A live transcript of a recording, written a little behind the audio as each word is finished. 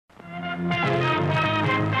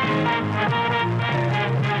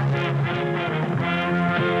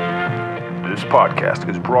podcast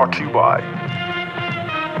is brought to you by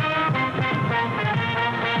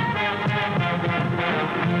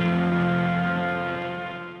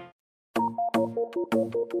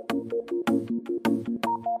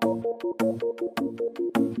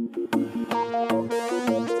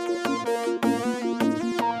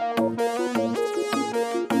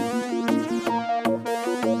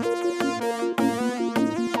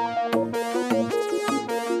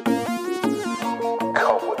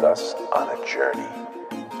us on a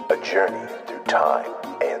journey through time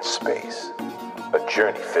and space, a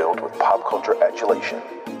journey filled with pop culture adulation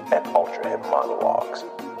and ultra hip monologues,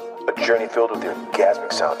 a journey filled with orgasmic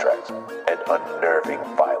soundtracks and unnerving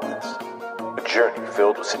violence, a journey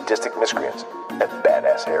filled with sadistic miscreants and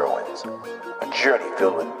badass heroines, a journey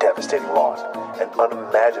filled with devastating loss and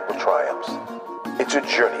unimaginable triumphs. It's a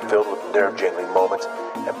journey filled with nerve-jangling moments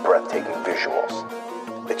and breathtaking visuals.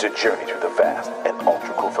 It's a journey through the vast and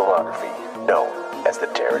ultra-cool filmography known as the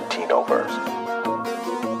Tarantino-verse.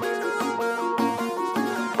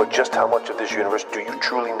 But just how much of this universe do you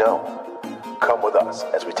truly know? Come with us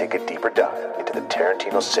as we take a deeper dive into the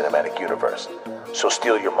Tarantino cinematic universe. So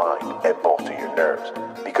steel your mind and bolster your nerves,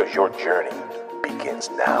 because your journey begins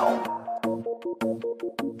now.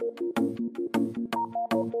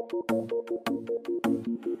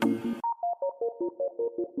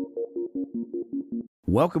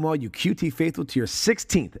 Welcome all you QT faithful to your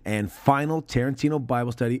 16th and final Tarantino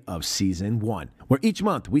Bible study of Season 1, where each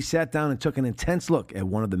month we sat down and took an intense look at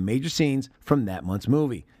one of the major scenes from that month's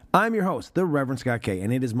movie. I'm your host, the Reverend Scott K,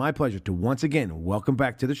 and it is my pleasure to once again welcome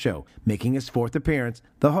back to the show, making his fourth appearance,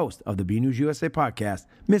 the host of the B News USA podcast,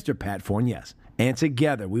 Mr. Pat Fornes. And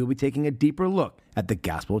together we will be taking a deeper look at the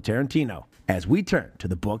Gospel of Tarantino as we turn to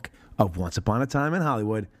the book of Once Upon a Time in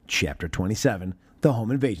Hollywood, Chapter 27, the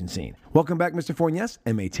home invasion scene. Welcome back, Mr. Fornes,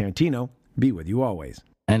 and may Tarantino be with you always.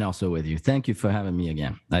 And also with you. Thank you for having me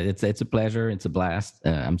again. It's a pleasure. It's a blast.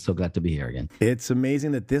 I'm so glad to be here again. It's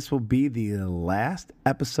amazing that this will be the last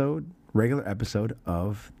regular episode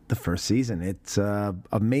of the first season. It's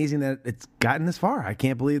amazing that it's gotten this far. I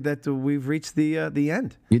can't believe that we've reached the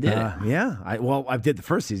end. You did? Yeah. I did the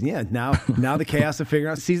first season. Yeah. Now the chaos of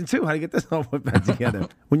figuring out season 2, how to get this all put back together.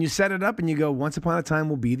 When you set it up and you go, Once Upon a Time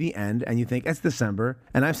will be the end, and you think it's December,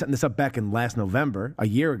 and I'm setting this up back in last November, a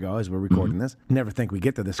year ago, as we're recording this. Never think we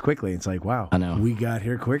get to this quickly. It's like, wow, I know. We got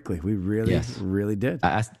here quickly. We really did.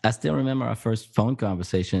 I still remember our first phone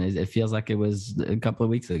conversation. It feels like it was a couple of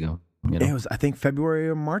weeks ago. You know? It was, I think, February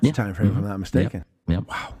or March time frame, if I'm not mistaken. Yep.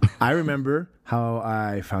 Wow. I remember how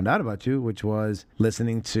I found out about you, which was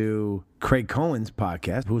listening to Craig Cohen's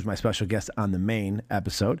podcast, who was my special guest on the main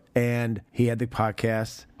episode. And he had the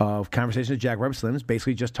podcast of Conversations with Jack Webb Slims,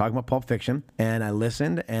 basically just talking about Pulp Fiction. And I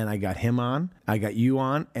listened, and I got him on, I got you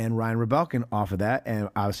on, and Ryan Rebelkin off of that. And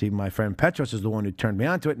obviously my friend Petros is the one who turned me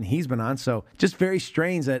on to it, and he's been on. So just very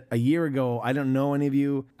strange that a year ago, I don't know any of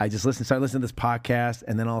you. I just started listening to this podcast,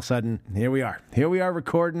 and then all of a sudden, here we are. Here we are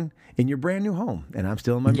recording in your brand new home, and I'm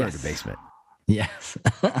still in my murder basement. Yes.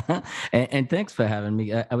 and thanks for having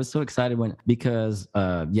me. I was so excited because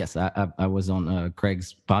I was on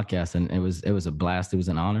Craig's podcast, and it was a blast. It was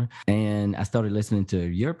an honor. And I started listening to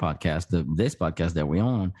your podcast, this podcast that we're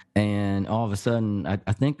on. And all of a sudden,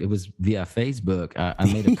 I think it was via Facebook. I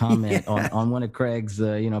made a comment on one of Craig's,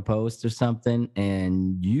 posts or something.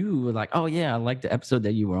 And you were like, oh yeah, I like the episode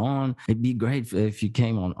that you were on. It'd be great if you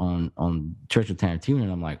came on Church of Tarantino.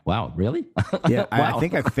 And I'm like, wow, really? Yeah. Wow. I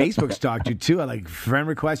think I Facebook stalked you too. I friend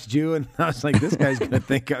requested you, and I was like, this guy's going to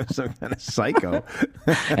think I'm some kind of psycho.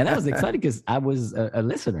 And I was excited because I was a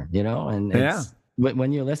listener, and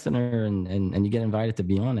when you're a listener and you get invited to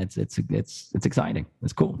be on, it's exciting.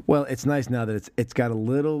 It's cool. Well, it's nice now that it's got a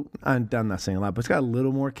little, I'm not saying a lot, but it's got a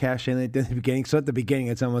little more cash in it than the beginning. So at the beginning,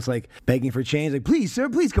 it's almost like begging for change. Like, please, sir,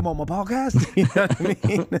 please come on my podcast. You know what I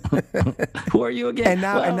mean? Who are you again?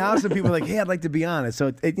 And now some people are like, hey, I'd like to be on it.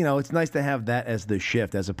 So, it's nice to have that as the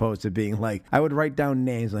shift, as opposed to being like, I would write down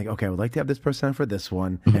names like, okay, I would like to have this person on for this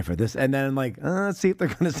one and for this. And then like, let's see if they're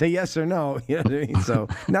going to say yes or no. You know what I mean? So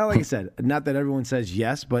now, like I said, not that everyone says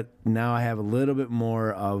yes, but now I have a little bit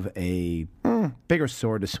more of a bigger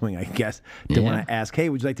sword to swing, I guess, to when I ask, hey,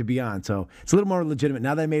 would you like to be on? So it's a little more legitimate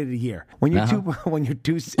now that I made it a year. When you're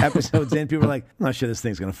two episodes in, people are like, I'm not sure this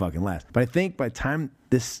thing's going to fucking last. But I think by the time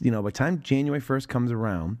January 1st comes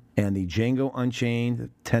around and the Django Unchained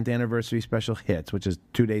 10th anniversary special hits, which is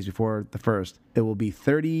 2 days before the first, it will be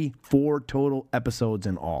 34 total episodes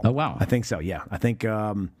in all. Oh, wow. I think so, yeah. I think,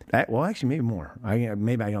 actually, maybe more.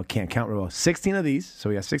 Maybe I can't count real well. 16 of these, so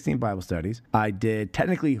we got 16 Bible studies. I did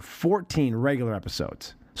technically 14 regular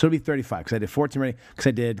episodes. So it'll be 35 because I did 14 already. Because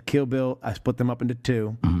I did Kill Bill, I split them up into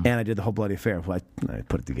 2, and I did the whole Bloody Affair. Well, I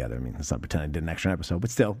put it together. I mean, let's not pretend I did an extra episode, but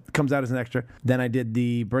still, it comes out as an extra. Then I did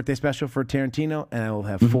the birthday special for Tarantino, and I will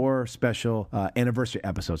have 4 special anniversary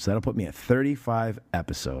episodes. So that'll put me at 35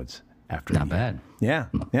 episodes. After not bad. Yeah,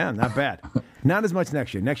 not bad. Not as much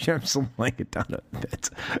next year. Next year I'm slowing it down a bit.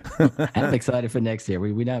 I'm excited for next year.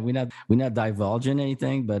 We're not divulging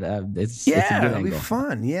anything, but it's a good it'll angle. be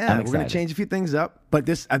fun. Yeah, we're going to change a few things up. But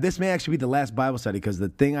this may actually be the last Bible study because the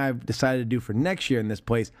thing I've decided to do for next year in this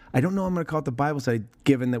place, I don't know I'm going to call it the Bible study,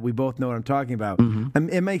 given that we both know what I'm talking about.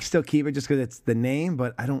 It may still keep it just because it's the name,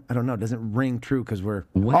 but I don't know. It doesn't ring true because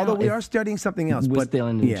although we are studying something else. We're but still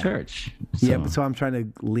in the church. So. Yeah, so I'm trying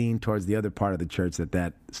to lean towards the other part of the church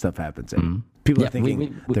that stuff happens in. People are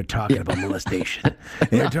thinking they're talking about molestation.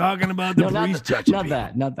 They're talking about the priest touching people.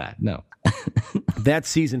 Not that. No. That's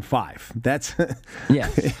season 5. That's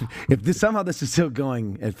if somehow this is still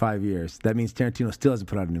going at 5 years, that means Tarantino still hasn't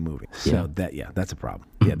put out a new movie. So that's a problem.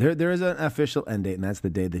 Yeah, there is an official end date, and that's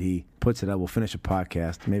the day that he puts it out. We'll finish a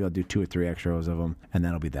podcast. Maybe I'll do 2 or 3 extras of them, and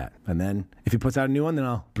that'll be that. And then if he puts out a new one, then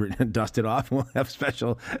I'll dust it off, and we'll have a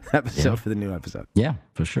special episode for the new episode. Yeah,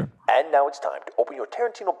 for sure. And now it's time to open your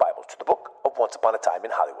Tarantino Bibles to the book of Once Upon a Time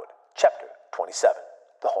in Hollywood, chapter 27.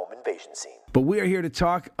 The home invasion scene. But we are here to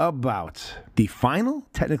talk about the final,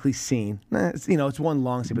 technically, scene. It's one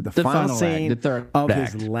long scene, but the final scene of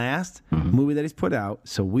his last movie that he's put out.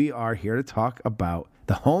 So we are here to talk about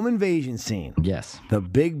the home invasion scene. Yes. The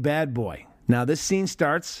big bad boy. Now, this scene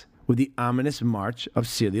starts with the ominous march of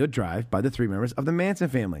Celio Drive by the 3 members of the Manson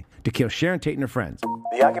family to kill Sharon Tate and her friends.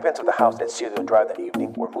 The occupants of the house at Celio Drive that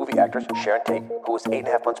evening were movie actress Sharon Tate, who was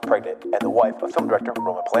 8.5 months pregnant, and the wife of film director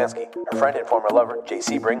Roman Polanski, her friend and former lover Jay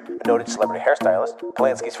Sebring, a noted celebrity hairstylist,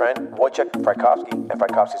 Polanski's friend Wojciech Frykowski, and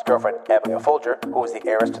Frykowski's girlfriend Abigail Folger, who was the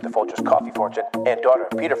heiress to the Folgers' coffee fortune and daughter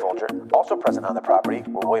of Peter Folger. Also present on the property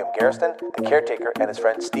were William Garriston, the caretaker, and his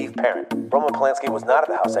friend Steve Parent. Roman Polanski was not at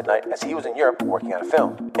the house that night as he was in Europe working on a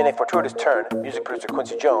film. In a fortuitous turn, music producer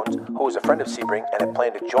Quincy Jones, who was a friend of Sebring and had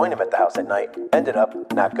planned to join him at the house that night, ended up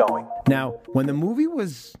not going. Now, when the movie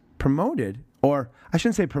was promoted, or I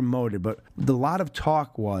shouldn't say promoted, but a lot of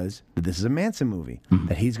talk was that this is a Manson movie,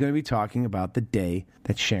 that he's going to be talking about the day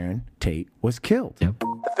that Sharon Tate was killed. Yep.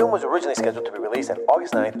 The film was originally scheduled to be released on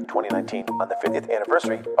August 9th, 2019, on the 50th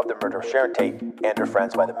anniversary of the murder of Sharon Tate and her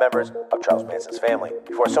friends by the members of Charles Manson's family,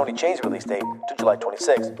 before Sony changed the release date to July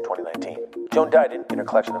 26, 2019. Joan Didion, in her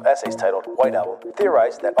collection of essays titled White Album,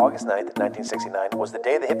 theorized that August 9th, 1969 was the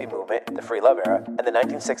day the hippie movement, the free love era, and the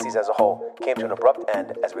 1960s as a whole came to an abrupt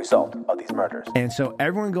end as a result of these murders. And so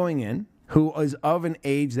everyone going in who is of an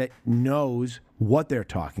age that knows what they're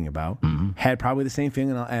talking about had probably the same feeling,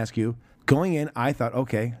 and I'll ask you. Going in, I thought,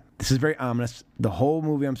 okay, this is very ominous. The whole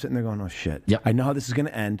movie, I'm sitting there going, oh, shit. Yep. I know how this is going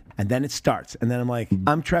to end. And then it starts. And then I'm like,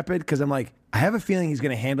 I'm trepid because I'm like, I have a feeling he's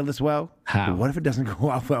going to handle this well. How? But what if it doesn't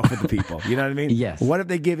go out well for the people? You know what I mean? Yes. What if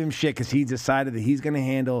they give him shit because he decided that he's going to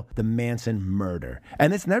handle the Manson murder?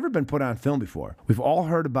 And it's never been put on film before. We've all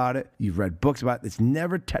heard about it. You've read books about it. It's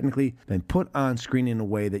never technically been put on screen in a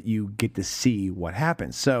way that you get to see what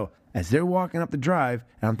happens. So as they're walking up the drive,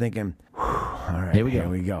 and I'm thinking, all right, here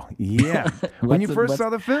we go. Yeah. When you first saw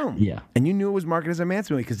the film. Yeah. And you knew it was marketed as a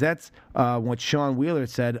Manson movie, because that's what Sean Wheeler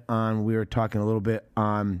said we were talking a little bit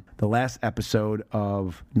on the last episode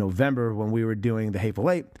of November when we were doing The Hateful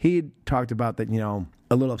Eight. He had talked about that,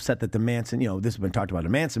 a little upset that the Manson, this has been talked about a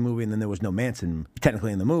Manson movie, and then there was no Manson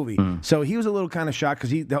technically in the movie. So he was a little kind of shocked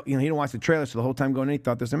because he didn't watch the trailer, so the whole time going in, he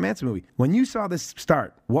thought there's a Manson movie. When you saw this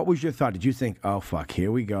start, what was your thought? Did you think, oh fuck,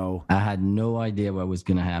 here we go? I had no idea what was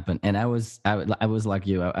going to happen, and I was like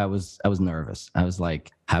you. I was nervous. I was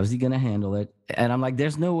like, how is he going to handle it? And I'm like,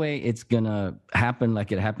 there's no way it's going to happen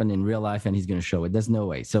like it happened in real life and he's going to show it. There's no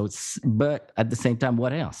way. But at the same time,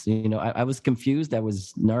 what else? I was confused. I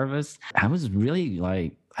was nervous. I was really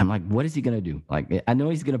like, I'm like, what is he going to do? Like, I know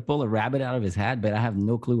he's going to pull a rabbit out of his hat, but I have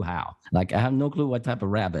no clue how. Like, I have no clue what type of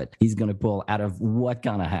rabbit he's going to pull out of what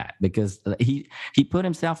kind of hat, because he put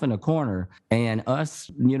himself in a corner, and us,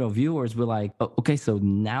 viewers were like, oh, okay, so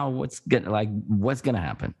now what's going to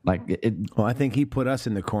happen? Like, well, I think he put us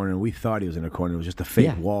in the corner, and we thought he was in the corner. It was just a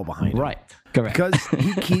fake wall behind him. Right. Correct. Because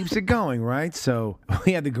he keeps it going, right? So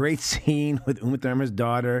we had the great scene with Uma Thurman's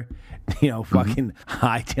daughter, fucking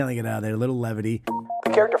hightailing it out of there, a little levity. The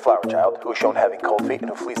The character Flower Child, who is shown having cold feet and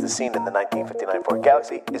who flees the scene in the 1959 Ford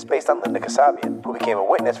Galaxy, is based on Linda Kasabian, who became a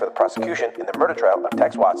witness for the prosecution in the murder trial of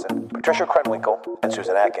Tex Watson, Patricia Krenwinkel, and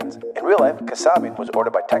Susan Atkins. In real life, Kasabian was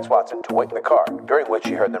ordered by Tex Watson to wait in the car, during which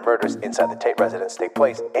she heard the murders inside the Tate residence take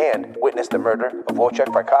place and witnessed the murder of Wojciech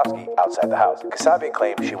Frykowski outside the house. Kasabian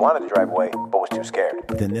claimed she wanted to drive away, but was too scared.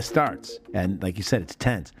 Then this starts, and like you said, it's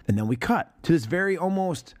tense. And then we cut to this very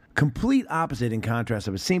almost complete opposite in contrast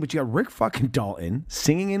of a scene, but you got Rick fucking Dalton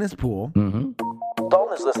singing in his pool. Mm-hmm.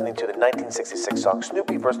 Dalton is listening to the 1966 song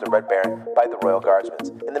Snoopy vs. the Red Baron by the Royal Guardsmen.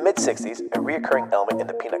 In the mid-60s, a reoccurring element in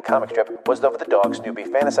the Peanut comic strip was of the dog Snoopy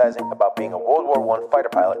fantasizing about being a World War I fighter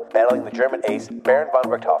pilot battling the German ace Baron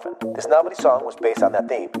von Richthofen. This novelty song was based on that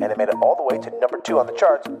theme, and it made it all the way to number 2 on the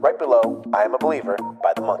charts, right below I Am a Believer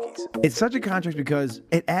by the Monkees. It's such a contrast because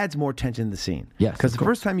it adds more tension to the scene. Yes, because the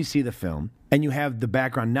first time you see the film, and you have the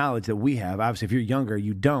background knowledge that we have. Obviously, if you're younger,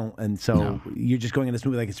 you don't. And so you're just going in this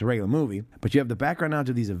movie like it's a regular movie. But you have the background knowledge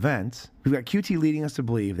of these events. We've got QT leading us to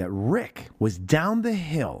believe that Rick was down the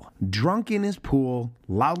hill, drunk in his pool,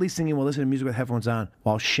 loudly singing while listening to music with headphones on,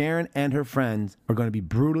 while Sharon and her friends are going to be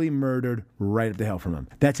brutally murdered right up the hill from him.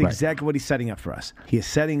 That's exactly what he's setting up for us. He is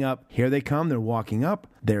setting up, here they come, they're walking up.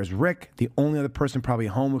 There's Rick, the only other person probably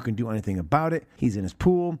home who can do anything about it. He's in his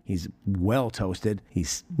pool. He's well toasted.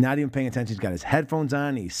 He's not even paying attention. He's got his headphones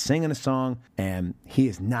on. He's singing a song, and he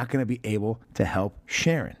is not going to be able to help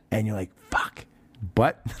Sharon. And you're like, fuck.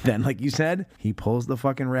 But then, like you said, he pulls the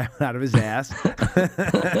fucking rabbit out of his ass.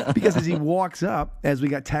 Because as he walks up, as we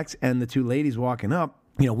got Tex and the two ladies walking up,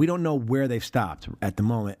 you know, we don't know where they've stopped at the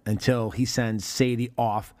moment until he sends Sadie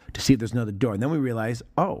off to see if there's another door. And then we realize,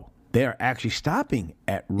 oh, they're actually stopping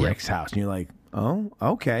at Rick's house. And you're like, oh,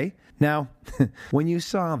 okay. Now, when you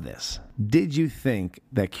saw this, did you think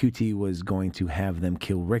that QT was going to have them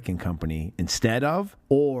kill Rick and company instead of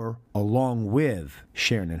or along with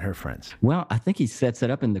Sharon and her friends? Well, I think he sets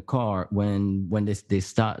it up in the car when they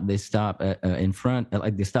stop in front,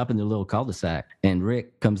 like they stop in the little cul-de-sac, and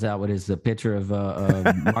Rick comes out with his pitcher of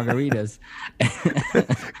margaritas.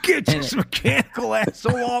 Get this mechanical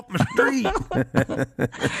asshole off my street.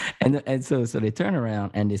 and so they turn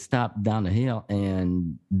around and they stop down the hill,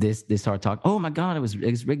 and they start talking. Oh my God, it was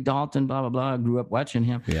Rick Dalton. Blah blah blah. I grew up watching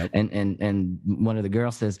him. Yep. And one of the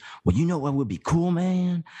girls says, "Well, you know what would be cool,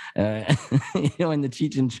 man." You know, in the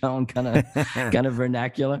Cheech and Chong kind of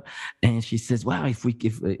vernacular. And she says, "Wow, if we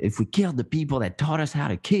killed the people that taught us how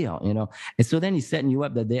to kill, you know." And so then he's setting you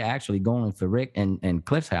up that they're actually going for Rick and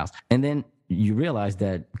Cliff's house, and then you realize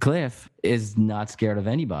that Cliff is not scared of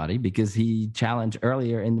anybody because he challenged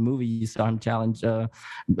earlier in the movie. You saw him challenge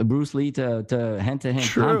Bruce Lee to hand-to-hand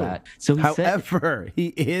combat. So he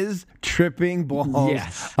is tripping balls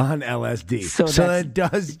on LSD. So that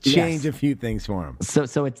does change a few things for him.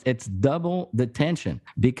 So it's double the tension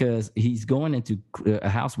because he's going into a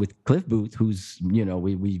house with Cliff Booth, who's, you know,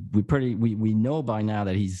 we know by now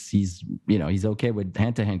that he's you know, he's okay with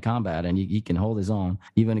hand-to-hand combat and he can hold his own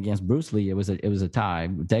even against Bruce Lee. It was a tie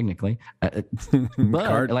technically. But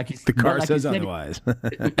the car says otherwise.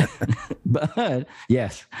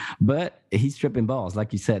 but he's tripping balls,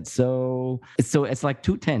 like you said. So it's like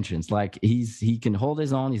two tensions. Like he can hold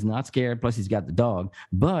his own. He's not scared. Plus he's got the dog.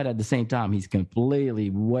 But at the same time, he's completely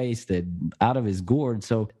wasted, out of his gourd.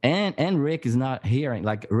 So and Rick is not hearing.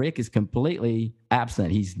 Like Rick is completely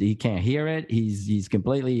absent. He can't hear it. He's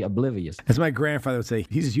completely oblivious. As my grandfather would say,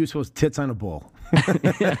 he's as useful as tits on a bull.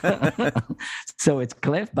 So it's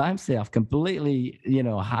Cliff by himself, completely, you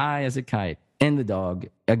know, high as a kite, and the dog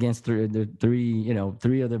against three of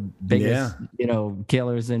the biggest, you know,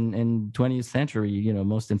 killers in 20th century, you know,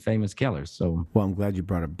 most infamous killers. So, well, I'm glad you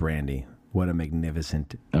brought up Brandy. What a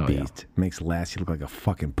magnificent beast. Yeah. Makes Lassie look like a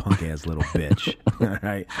fucking punk-ass little bitch. All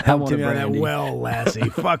right. Help me on that well, Lassie.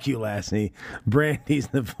 Fuck you, Lassie. Brandy's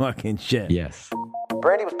the fucking shit. Yes.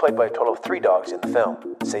 Brandy was played by a total of 3 dogs in the film: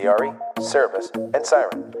 Sayari, Service, and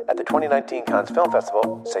Siren. At the 2019 Cannes Film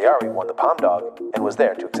Festival, Sayari won the Palm Dog and was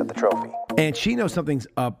there to accept the trophy. And she knows something's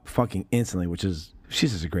up fucking instantly, which is,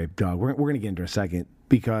 she's just a great dog. We're going to get into her in a second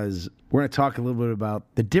because we're going to talk a little bit about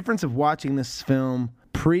the difference of watching this film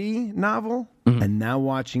pre-novel and now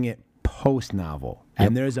watching it post-novel. Yep.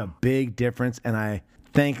 And there's a big difference, and I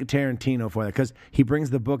thank Tarantino for that because he brings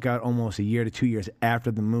the book out almost a year to 2 years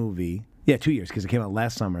after the movie. Yeah, 2 years because it came out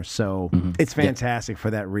last summer. So it's fantastic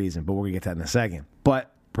for that reason, but we're going to get to that in a second.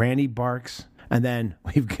 But Brandy barks, and then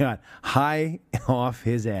we've got high off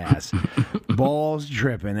his ass, balls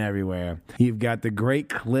dripping everywhere. You've got the great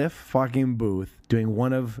Cliff fucking Booth doing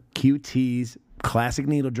one of QT's classic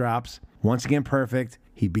needle drops. Once again, perfect.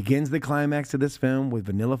 He begins the climax of this film with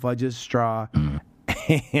Vanilla Fudge's straw.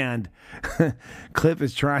 And Cliff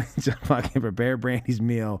is trying to fucking prepare Brandy's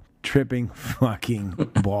meal, tripping fucking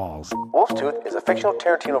balls. Wolf's Tooth is a fictional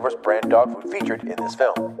Tarantino vs. brand dog food featured in this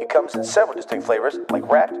film. It comes in several distinct flavors, like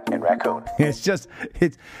rat and raccoon. It's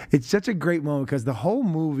such a great moment because the whole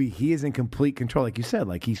movie, he is in complete control. Like you said,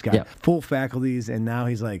 like he's got full faculties, and now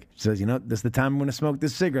he's like, says, you know, this is the time I'm going to smoke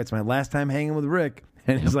this cigarette. It's my last time hanging with Rick.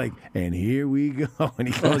 And he's like, and here we go. And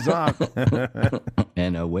he goes off.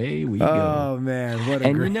 And away we go. Oh, man. What a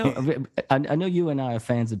and great... you know, I know you and I are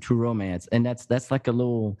fans of True Romance. And that's like a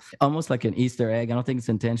little, almost like an Easter egg. I don't think it's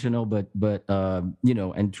intentional, but you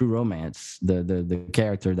know, and True Romance, the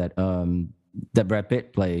character that Brad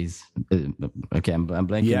Pitt plays. Okay, I'm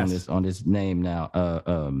blanking on this name now.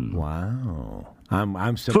 Wow.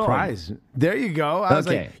 I'm surprised. Floyd. There you go. I was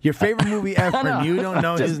like, your favorite movie ever, and you don't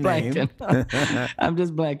know his name. I'm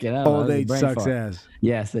just blanking. Old age sucks ass.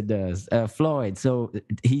 Yes, it does. Floyd. So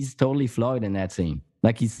he's totally Floyd in that scene.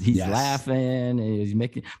 Like he's laughing, and he's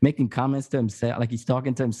making comments to himself, like he's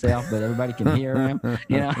talking to himself, but everybody can hear him.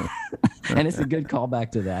 You know, and it's a good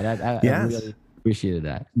callback to that. I really appreciated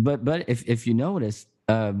that. But if you notice,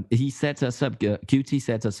 he sets us up. QT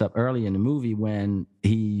sets us up early in the movie when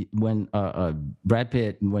Brad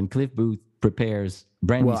Pitt, when Cliff Booth prepares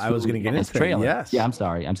Brandy's food. I was going to get into trailer. Yes. Yeah, I'm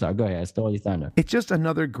sorry. Go ahead. I stole your thunder. It's just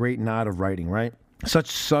another great nod of writing, right? Such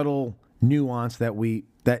subtle nuance that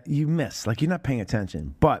you miss, like you're not paying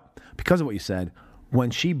attention. But because of what you said,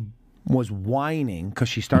 when she was whining, because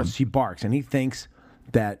she barks, and he thinks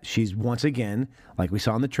that she's once again, like we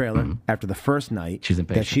saw in the trailer, after the first night, she's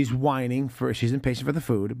impatient. That she's whining she's impatient for the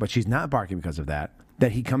food, but she's not barking because of that.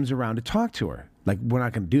 That he comes around to talk to her. Like, we're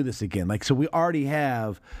not going to do this again. Like, so we already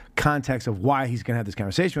have context of why he's going to have this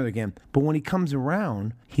conversation with her again. But when he comes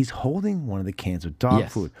around, he's holding one of the cans of dog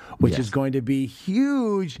food, which is going to be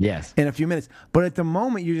huge in a few minutes. But at the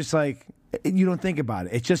moment, you're just like, you don't think about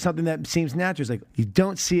it. It's just something that seems natural. It's like, you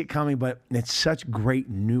don't see it coming, but it's such great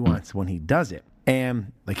nuance when he does it.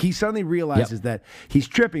 And like he suddenly realizes that he's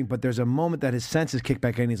tripping, but there's a moment that his senses kick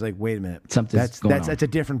back in. And he's like, "Wait a minute, that's a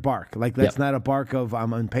different bark. Like that's not a bark of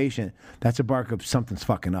I'm impatient. That's a bark of something's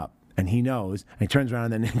fucking up." And he knows. And he turns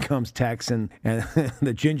around, and then in comes Tex and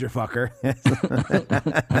the ginger fucker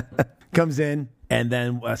comes in, and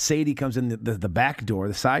then Sadie comes in the back door,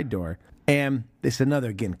 the side door. And it's another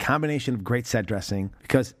again combination of great set dressing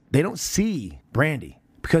because they don't see Brandy.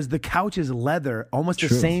 Because the couch is leather, almost the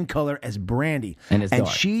same color as Brandy. And it's dark.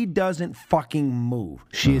 She doesn't fucking move.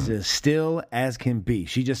 She is as still as can be.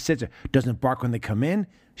 She just sits there, doesn't bark when they come in.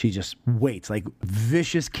 She just waits, like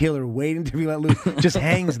vicious killer waiting to be let loose. Just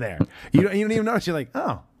hangs there. You don't even notice. You're like,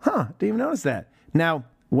 oh, didn't even notice that. Now,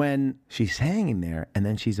 when she's hanging there and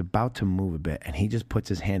then she's about to move a bit and he just puts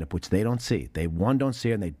his hand up, which they don't see. They don't see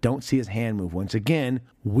her and they don't see his hand move. Once again,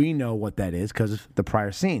 we know what that is because of the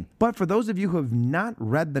prior scene. But for those of you who have not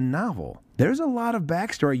read the novel, there's a lot of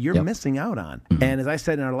backstory you're missing out on. And as I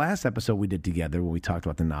said in our last episode we did together when we talked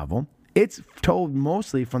about the novel, it's told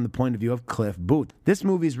mostly from the point of view of Cliff Booth. This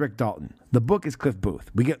movie is Rick Dalton. The book is Cliff Booth.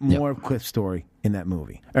 We get more of Cliff's story in that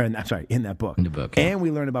movie. In that book. In the book. And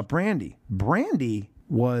we learn about Brandy. Brandy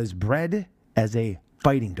was bred as a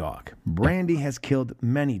fighting dog. Brandy has killed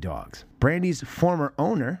many dogs. Brandy's former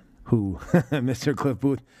owner, who Mr. Cliff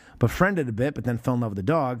Booth befriended a bit but then fell in love with the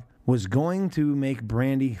dog, was going to make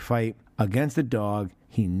Brandy fight against a dog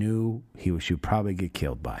he knew she would probably get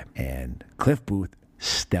killed by. And Cliff Booth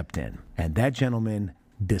stepped in. And that gentleman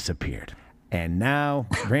disappeared. And now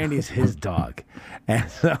Brandy is his dog.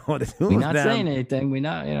 And so the two We're of not them, saying anything. We're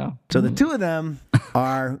not, you know. So the two of them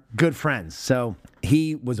are good friends. So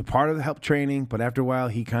he was a part of the help training, but after a while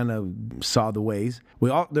he kind of saw the ways.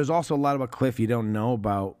 There's also a lot about Cliff you don't know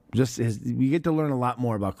about. You get to learn a lot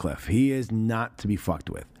more about Cliff. He is not to be fucked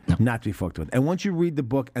with. No. Not to be fucked with. And once you read the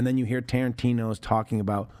book and then you hear Tarantino's talking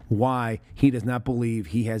about why he does not believe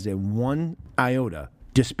he has a one iota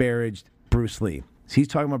disparaged Bruce Lee. So he's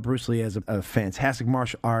talking about Bruce Lee as a fantastic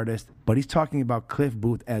martial artist, but he's talking about Cliff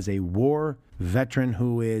Booth as a war veteran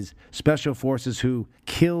who is special forces, who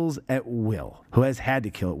kills at will, who has had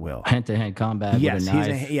to kill at will. Hand-to-hand combat with a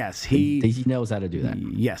knife. He knows how to do that.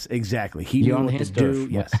 Yes, exactly. He knew what to do.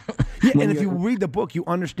 Yes. And if you read the book, you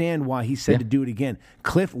understand why he said to do it again.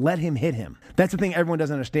 Cliff let him hit him. That's the thing everyone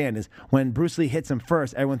doesn't understand is when Bruce Lee hits him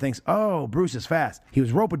first, everyone thinks, oh, Bruce is fast. He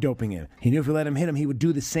was rope-a-doping him. He knew if he let him hit him, he would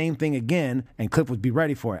do the same thing again, and Cliff would be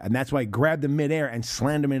ready for it. And that's why he grabbed him midair and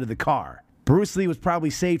slammed him into the car. Bruce Lee was probably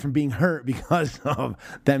saved from being hurt because of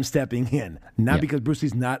them stepping in. Not because Bruce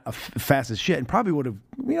Lee's not fast as shit and probably would have,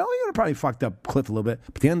 he would have probably fucked up Cliff a little bit.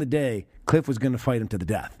 But at the end of the day, Cliff was going to fight him to the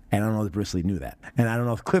death. And I don't know if Bruce Lee knew that. And I don't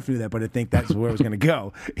know if Cliff knew that, but I think that's where it was going to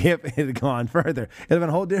go if it had gone further. It would have been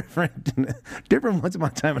a whole different Once Upon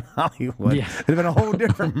a Time in Hollywood. Yeah. It would have been a whole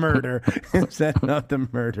different murder instead of the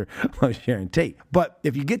murder of Sharon Tate. But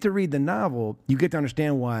if you get to read the novel, you get to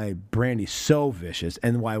understand why Brandy's so vicious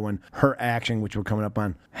and why when her action, which we're coming up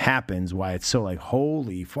on, happens, why it's so like,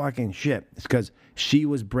 holy fucking shit. It's because she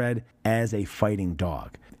was bred as a fighting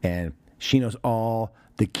dog. And she knows all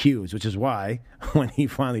the cues, which is why when he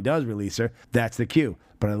finally does release her, that's the cue.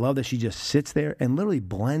 But I love that she just sits there and literally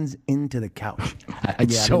blends into the couch.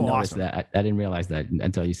 It's I so didn't notice awesome. that. I didn't realize that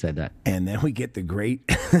until you said that. And then we get the great,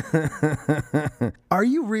 are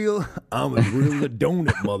you real? I'm a real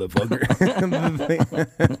donut, motherfucker.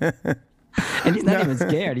 And he's not even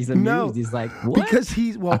scared. He's amused. No, He's like, what? because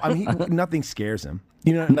nothing scares him.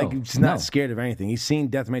 You know, like he's not scared of anything. He's seen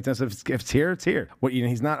death many times. If it's here, it's here. Well, you know,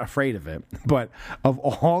 he's not afraid of it. But of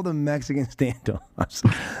all the Mexican standoffs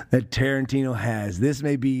that Tarantino has, this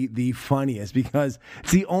may be the funniest because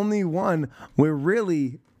it's the only one where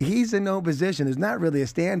really he's in no position. There's not really a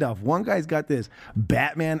standoff. One guy's got this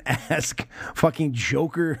Batman-esque fucking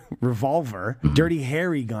Joker revolver, Dirty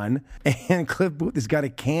Harry gun, and Cliff Booth has got a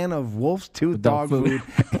can of Wolf's Tooth dog food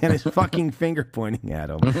and his fucking finger pointing at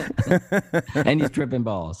him. And he's tripping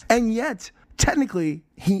balls. And yet, technically,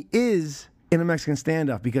 he is in a Mexican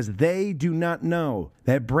standoff because they do not know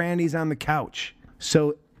that Brandy's on the couch.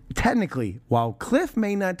 So technically, while Cliff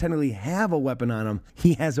may not technically have a weapon on him,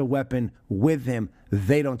 he has a weapon with him.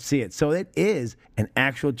 They don't see it. So it is an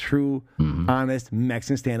actual, true, honest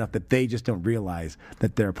Mexican standoff that they just don't realize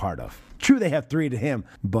that they're a part of. True, they have three to him,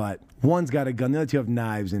 but one's got a gun, the other two have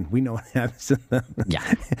knives, and we know what happens to them.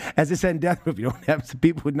 Yeah. As they said in Death Proof, you know what happens to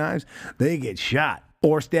people with knives? They get shot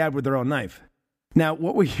or stabbed with their own knife. Now,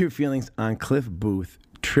 what were your feelings on Cliff Booth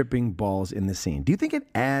tripping balls in the scene? Do you think it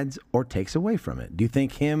adds or takes away from it? Do you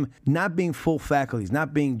think him not being full faculties,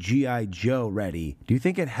 not being G.I. Joe ready, do you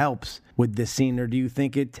think it helps with this scene, or do you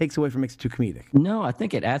think it takes away from, makes it too comedic? No, I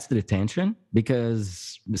think it adds to the tension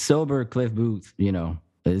because sober Cliff Booth,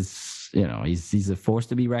 he's a force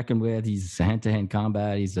to be reckoned with. He's hand-to-hand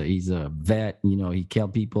combat. He's a vet. He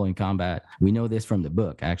killed people in combat. We know this from the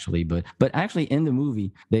book, actually, but actually in the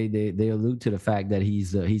movie they allude to the fact that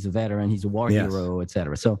he's a veteran. He's a war hero,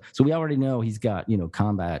 etc. So we already know he's got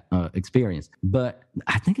combat experience. But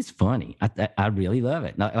I think it's funny. I really love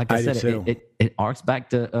it. Like I said, it arcs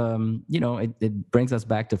back to it brings us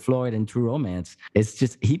back to Floyd and True Romance. It's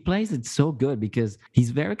just he plays it so good because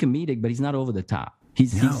he's very comedic, but he's not over the top.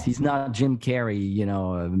 He's not Jim Carrey,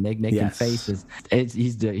 making faces.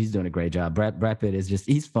 He's doing a great job. Brad Pitt is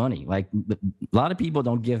he's funny. Like a lot of people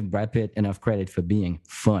don't give Brad Pitt enough credit for being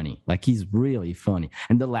funny. Like he's really funny.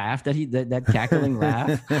 And the laugh that cackling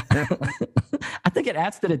laugh, I think it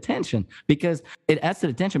adds to the tension because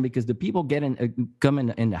the people come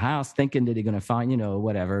in the house thinking that they're going to find,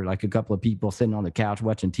 whatever, like a couple of people sitting on the couch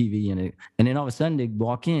watching TV and then all of a sudden they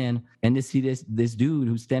walk in and they see this dude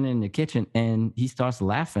who's standing in the kitchen and he starts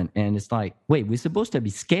laughing and it's like, wait, we're supposed to be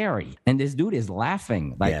scary and this dude is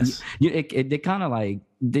laughing. Like they kind of like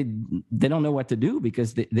they don't know what to do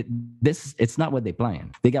because it's not what they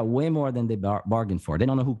planned. They got way more than they bargained for. They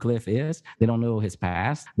don't know who Cliff is. They don't know his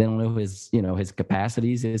past. They don't know his his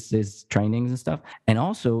capacities, his trainings and stuff. And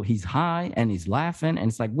also he's high and he's laughing and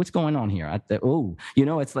it's like, what's going on here?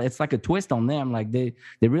 It's like a twist on them. Like they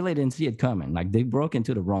really didn't see it coming. Like they broke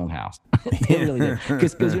into the wrong house. They really did.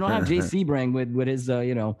 Because you don't have Jay Sebring with his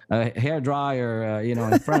hair dryer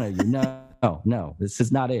in front of you. No, this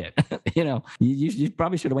is not it. You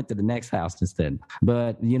probably should have went to the next house instead.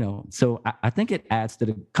 But so I think it adds to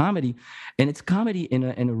the comedy, and it's comedy in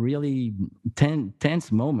a really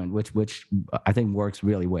tense moment, which I think works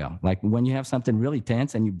really well. Like when you have something really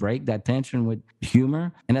tense and you break that tension with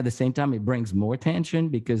humor, and at the same time it brings more tension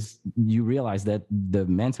because you realize that the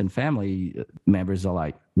Manson family members are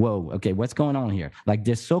like, whoa, okay, what's going on here? Like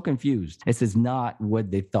they're so confused. This is not what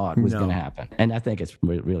they thought was going to happen. And I think it's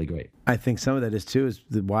really great. I think some of that is too, is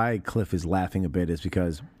why Cliff is laughing a bit is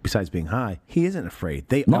because besides being high, he isn't afraid.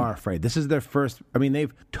 They are afraid. This is their first,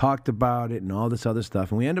 they've talked about it and all this other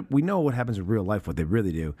stuff. And we know what happens in real life, what they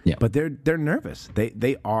really do. Yeah. But they're nervous.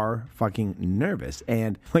 They are fucking nervous.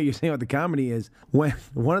 And what you're saying about the comedy is when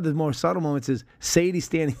one of the more subtle moments is Sadie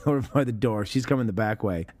standing over by the door. She's coming the back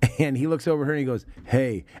way. And he looks over her and he goes,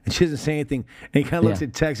 hey, way, and she doesn't say anything. And he kind of looks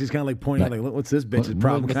at Tex. He's kind of like pointing out, like, "What's this bitch's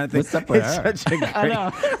problem?" Kind of thing. What's up with her? It's such a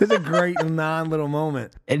great, it's a great non-little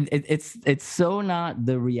moment. And it's so not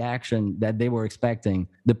the reaction that they were expecting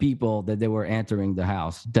the people that they were entering the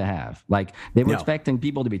house to have. Like they were expecting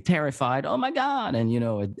people to be terrified. Oh my God. And,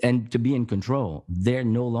 and to be in control. They're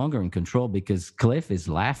no longer in control because Cliff is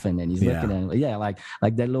laughing and he's looking at him. Like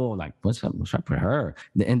that little, like, what's up with her?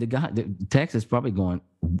 And the guy, Tex is probably going,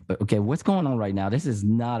 okay, what's going on right now? This is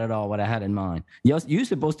not at all what I had in mind. You're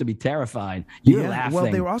supposed to be terrified. You're laughing.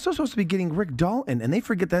 Well, they were also supposed to be getting Rick Dalton, and they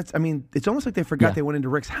forget that. I mean, it's almost like they forgot they went into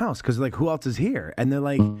Rick's house because, like, who else is here? And they're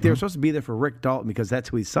like, they were supposed to be there for Rick Dalton because that's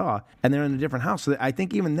who he saw, and they're in a different house. So I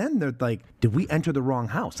think even then they're like, did we enter the wrong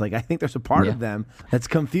house? Like, I think there's a part of them that's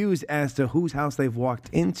confused as to whose house they've walked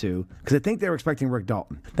into because I think they were expecting Rick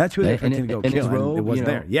Dalton. That's who they were expecting to go kill. Robe, it was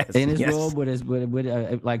there. Yes, in his robe with his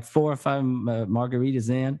like 4 or 5 margaritas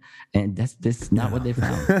in, and that's not what they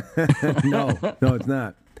found. No, it's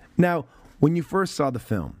not. Now, when you first saw the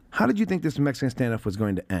film, how did you think this Mexican standoff was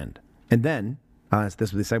going to end? And then, this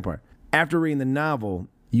was the second part. After reading the novel,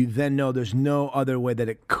 you then know there's no other way that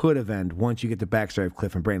it could have ended once you get the backstory of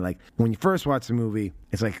Cliff and Brain. Like, when you first watch the movie,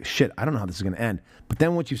 it's like, shit, I don't know how this is going to end. But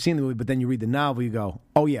then once you've seen the movie, but then you read the novel, you go,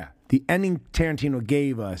 oh yeah, the ending Tarantino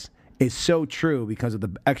gave us is so true because of the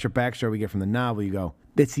extra backstory we get from the novel. You go,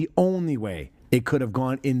 it's the only way it could have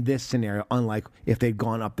gone in this scenario, unlike if they'd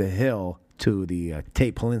gone up the hill to the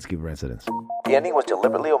Tate Polinsky residence. The ending was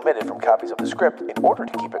deliberately omitted from copies of the script in order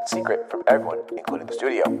to keep it secret from everyone, including the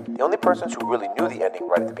studio. The only persons who really knew the ending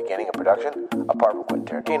right at the beginning of production, apart from Quentin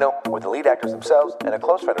Tarantino, were the lead actors themselves and a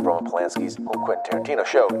close friend of Roman Polanski's, whom Quentin Tarantino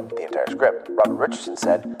showed the entire script. Robert Richardson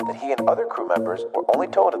said that he and other crew members were only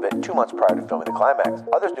told of it 2 months prior to filming the climax.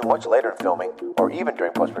 Others knew much later in filming, or even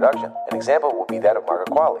during post-production. An example would be that of Margaret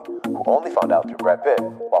Qualley, who only found out through Brad Pitt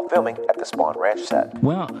while filming at the Spawn Ranch set.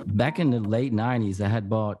 Well, back in the late 90s, I had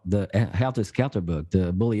bought the Helter Skelter book,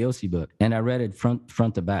 the Bugliosi book, and I read it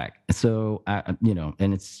front to back. So,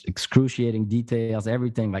 and it's excruciating details,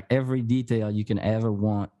 everything, like every detail you can ever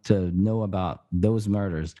want to know about those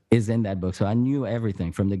murders is in that book. So I knew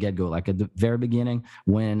everything from the get-go. Like at the very beginning,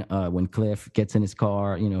 when Cliff gets in his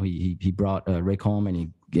car, he brought Rick home and he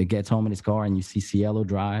gets home in his car and you see Cielo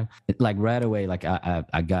Drive, like right away, like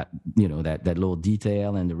I got, that little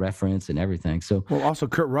detail and the reference and everything. So, well, also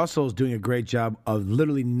Kurt Russell's doing a great job of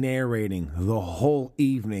literally narrating the whole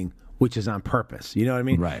evening, which is on purpose. You know what I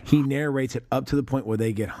mean? Right. He narrates it up to the point where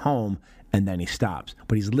they get home and then he stops.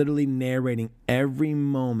 But he's literally narrating every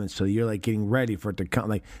moment, so you're like getting ready for it to come.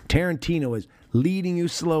 Like Tarantino is leading you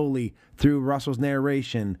slowly through Russell's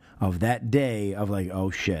narration of that day of like,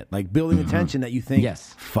 oh shit, like building attention that you think,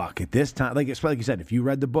 fuck, at this time, like it's like you said, if you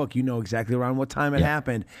read the book, you know exactly around what time it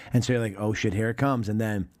happened, and so you're like, oh shit, here it comes, and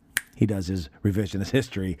then he does his revisionist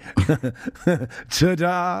history.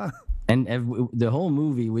 Ta-da! And the whole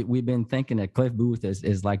movie, we've been thinking that Cliff Booth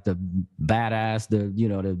is like the badass,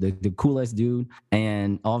 the coolest dude.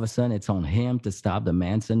 And all of a sudden it's on him to stop the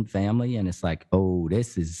Manson family. And it's like, oh,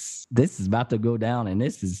 this is about to go down and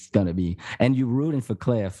this is going to be, and you're rooting for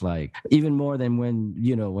Cliff, like even more than when,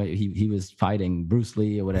 he was fighting Bruce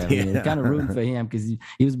Lee or whatever. Yeah. You're kind of rooting for him because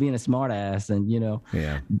he was being a smart ass and,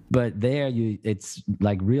 but there it's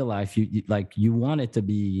like real life. You want it to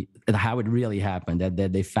be how it really happened,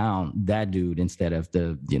 that they found that dude instead of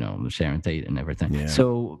the Sharon Tate and everything. Yeah.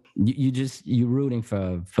 So you're rooting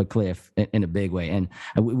for Cliff in a big way, and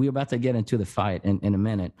we're about to get into the fight in a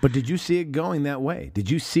minute. But did you see it going that way? Did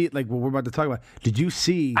you see it like what we're about to talk about? Did you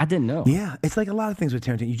see? I didn't know. Yeah, it's like a lot of things with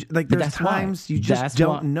Tarantino. There's times you just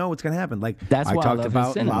don't know what's gonna happen. Like I talked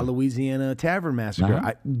about La Louisiana Tavern Massacre.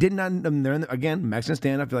 I did not. Again, Mexican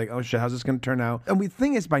standoff. You're like, oh shit, how's this gonna turn out? And the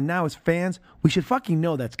thing is, by now as fans, we should fucking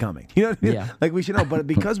know that's coming. You know what I mean? Yeah. Like we should know, but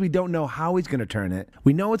because we don't know how he's going to turn it.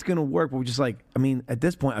 We know it's going to work, but we're just like, I mean, at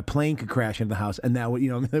this point, a plane could crash into the house, and that would,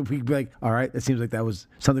 we'd be like, all right, it seems like that was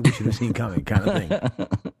something we should have seen coming, kind of thing.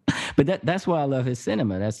 But that's why I love his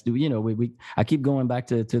cinema. That's I keep going back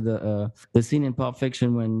to the scene in Pulp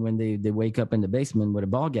Fiction when they wake up in the basement with a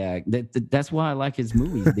ball gag. That's why I like his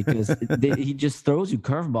movies because he just throws you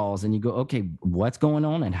curveballs, and you go, okay, what's going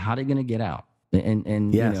on, and how are they going to get out?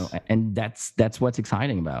 And yes. And that's what's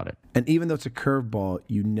exciting about it. And even though it's a curveball,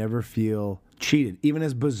 you never feel cheated, even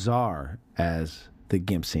as bizarre as the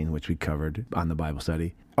Gimp scene, which we covered on the Bible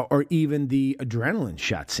study, or even the adrenaline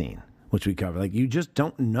shot scene, which we covered. Like you just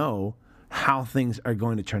don't know how things are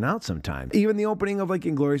going to turn out sometimes. Even the opening of like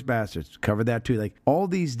Inglourious Basterds covered that too. Like all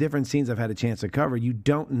these different scenes I've had a chance to cover, you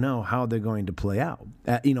don't know how they're going to play out,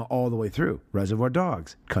 all the way through. Reservoir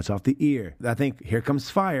Dogs cuts off the ear. I think Here Comes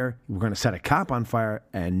Fire, we're going to set a cop on fire,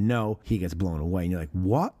 and no, he gets blown away. And you're like,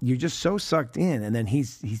 what? You're just so sucked in. And then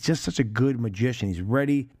he's just such a good magician. He's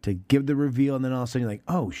ready to give the reveal, and then all of a sudden you're like,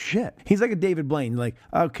 oh shit. He's like a David Blaine. You're like,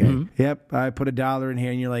 okay, yep, I put $1 in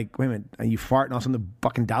here, and you're like, wait a minute, and you fart, and all of a sudden the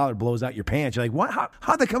fucking dollar blows out your pants. You're like, what?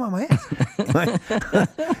 How'd that come out my ass?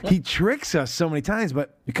 Like, he tricks us so many times,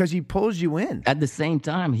 but because he pulls you in. At the same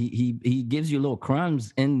time, he gives you little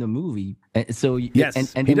crumbs in the movie. So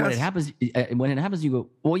yes, and then when it happens, you go,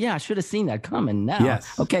 well, yeah, I should have seen that coming. Now,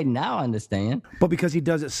 yes. Okay, now I understand. But because he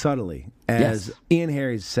does it subtly, as Ian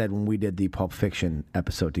Harris said when we did the Pulp Fiction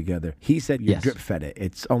episode together, he said you're drip fed it.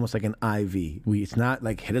 It's almost like an IV. It's not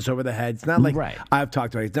like hit us over the head. It's not like I've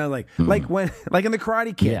talked about it. It's not like when in the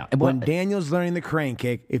Karate Kid, when Daniel's learning the crane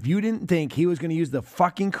kick. If you didn't think he was going to use the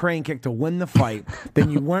fucking crane kick to win the fight, then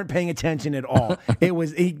you weren't paying attention at all. He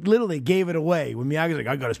literally gave it away when Miyagi's like,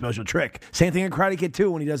 I got a special trick. Same thing in Karate Kid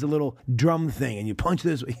 2 when he does a little drum thing and you punch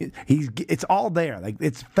this. It's all there. Like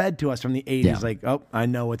it's fed to us from the 80s. Yeah. Like, oh, I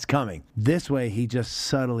know what's coming. This way, he just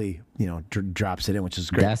subtly, drops it in, which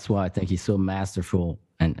is great. That's why I think he's so masterful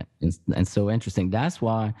and so interesting. That's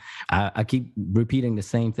why I keep repeating the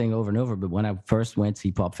same thing over and over. But when I first went to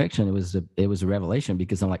see Pulp Fiction, it was a revelation,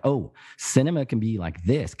 because I'm like, oh, cinema can be like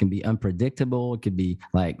this, can be unpredictable. It could be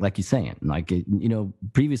like you're saying, like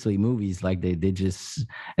previously movies, like they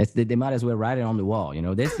might as well write it on the wall.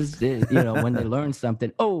 This is when they learn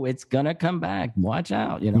something, oh, it's gonna come back. Watch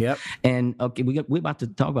out. Yep. And okay, we're about to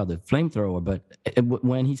talk about the flamethrower, but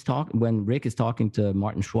when Rick is talking to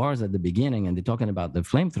Martin Schwartz at the beginning, and they're talking about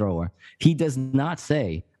the flamethrower, he does not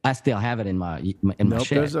say, I still have it in my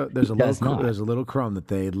shed. There's a little crumb that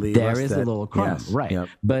they leave. There is a little crumb, yes, right? Yep.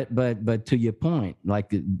 But to your point,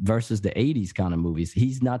 like versus the '80s kind of movies,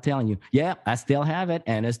 he's not telling you, yeah, I still have it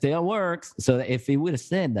and it still works. So if he would have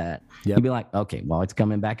said that, he'd be like, okay, well, it's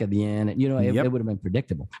coming back at the end. It would have been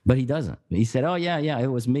predictable. But he doesn't. He said, oh yeah, it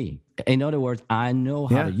was me. In other words, I know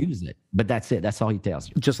how to use it. But that's it. That's all he tells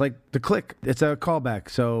you. Just like the click. It's a callback.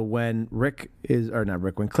 So when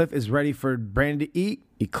when Cliff is ready for Brandy to eat,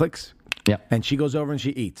 he clicks. Yeah. And she goes over and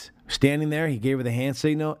she eats. Standing there, he gave her the hand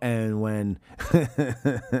signal. And when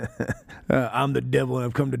I'm the devil and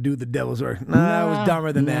I've come to do the devil's work. I was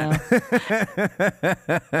dumber than that.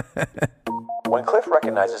 When Cliff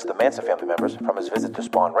recognizes the Manson family members from his visit to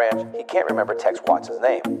Spawn Ranch, he can't remember Tex Watson's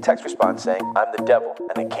name. Tex responds saying, I'm the devil,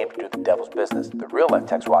 and I came to do the devil's business. The real-life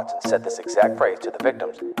Tex Watson said this exact phrase to the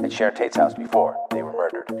victims at Sharon Tate's house before they were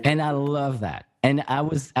murdered. And I love that. And I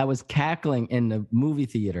was cackling in the movie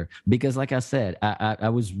theater because, like I said, I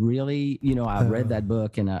was really, I read that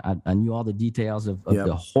book and I knew all the details of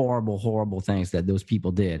the horrible, horrible things that those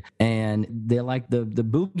people did. And they're like the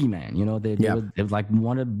boogeyman, they were like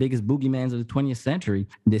one of the biggest boogeymans of the 20th century.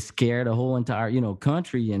 They scared a whole entire,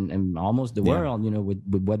 country and almost the world,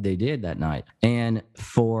 with what they did that night. And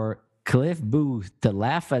for Cliff Booth to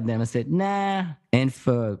laugh at them and say, nah, and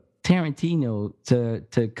for Tarantino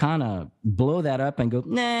to kind of blow that up and go,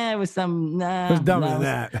 nah, it was dumber than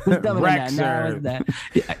that. It was dumber than that.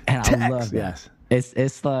 Yeah, and I love that. Yes.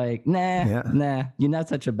 It's like, nah, you're not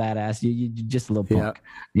such a badass. You're just a little punk.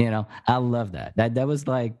 I love that. That was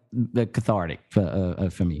like the cathartic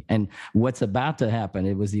for me. And what's about to happen,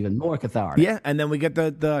 it was even more cathartic. Yeah, and then we get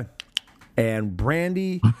and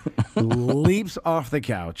Brandy leaps off the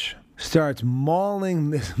couch, starts mauling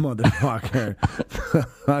this motherfucker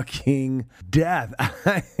fucking death.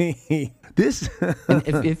 This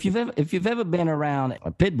and if you've ever been around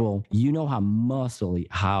a pit bull, you know how muscly,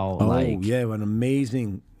 an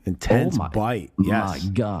amazing intense bite. Yes.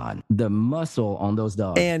 My God, the muscle on those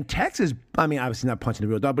dogs. And Tex is, obviously not punching the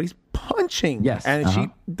real dog, but he's punching. Yes, and she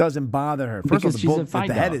doesn't bother her. First because of all,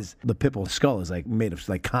 the head is the pit bull skull is like made of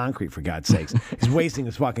like concrete, for God's sakes. He's wasting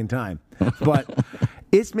his fucking time. But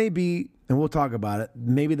it's maybe, and we'll talk about it,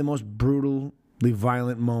 maybe the most brutally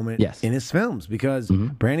violent moment in his films, because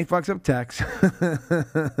Brandy fucks up Tex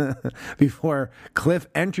before Cliff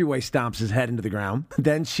entryway stomps his head into the ground.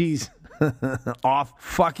 Then she's off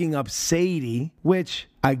fucking up Sadie, which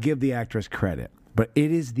I give the actress credit, but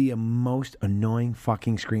it is the most annoying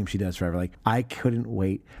fucking scream she does forever. Like, I couldn't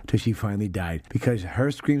wait till she finally died, because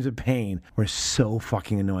her screams of pain were so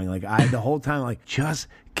fucking annoying. Like, the whole time, like, just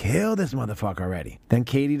kill this motherfucker already. Then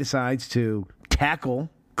Katie decides to tackle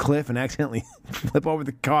cliff and accidentally flip over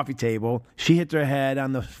the coffee table. She hits her head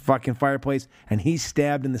on the fucking fireplace, and he's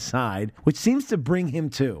stabbed in the side, which seems to bring him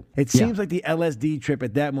to. It seems like the LSD trip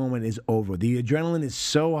at that moment is over. The adrenaline is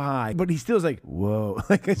so high, but he still is like, whoa,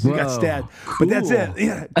 like he got stabbed. Cool. But that's it.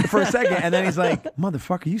 Yeah, for a second, and then he's like,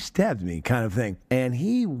 motherfucker, you stabbed me, kind of thing. And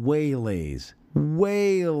he waylays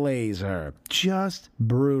her just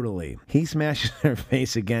brutally. He smashes her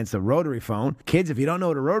face against a rotary phone. Kids, if you don't know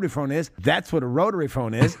what a rotary phone is, that's what a rotary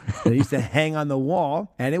phone is. They used to hang on the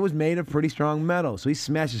wall, and it was made of pretty strong metal. So he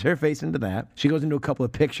smashes her face into that. She goes into a couple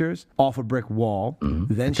of pictures off a brick wall.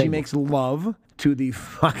 Then she makes love to the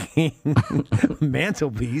fucking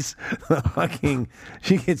mantelpiece.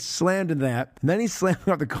 She gets slammed in that. And then he's slamming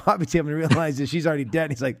off the coffee table and realizes she's already dead.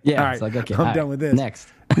 And he's like, all right, like, okay, I'm done with this. Next.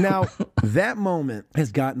 Now, that moment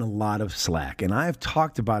has gotten a lot of slack, and I've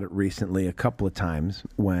talked about it recently a couple of times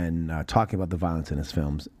when talking about the violence in his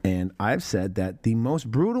films, and I've said that the most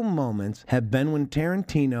brutal moments have been when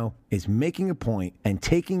Tarantino is making a point and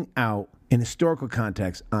taking out in historical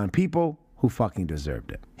context on people who fucking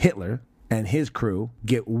deserved it. Hitler and his crew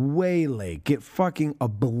get waylaid, get fucking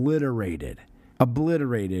obliterated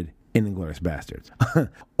in Inglourious Bastards.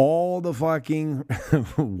 All the fucking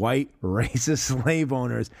white racist slave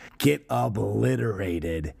owners get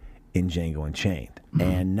obliterated in Django Unchained.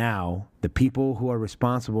 And now the people who are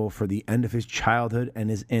responsible for the end of his childhood and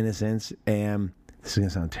his innocence, and this is going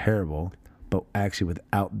to sound terrible, but actually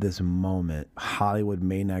without this moment, Hollywood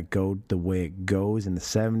may not go the way it goes in the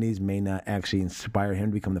 70s, may not actually inspire him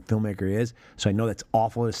to become the filmmaker he is. So I know that's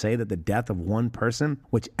awful to say, that the death of one person,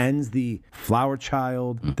 which ends the flower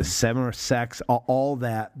child, the seven sex, all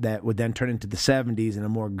that would then turn into the 70s and a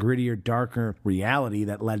more grittier, darker reality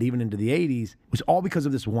that led even into the 80s, was all because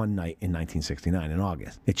of this one night in 1969 in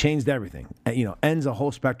August. It changed everything. Ends a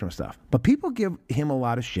whole spectrum of stuff. But people give him a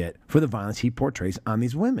lot of shit for the violence he portrays on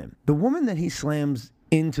these women. The woman that he slams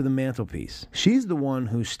into the mantelpiece, she's the one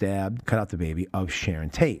who cut out the baby of Sharon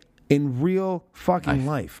Tate in real fucking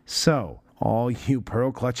life. So, all you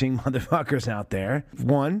pearl-clutching motherfuckers out there,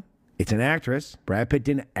 one, it's an actress. Brad Pitt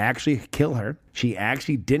didn't actually kill her. She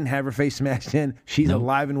actually didn't have her face smashed in. She's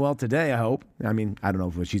alive and well today, I hope. I mean, I don't know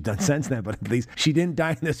what she's done since then, but at least she didn't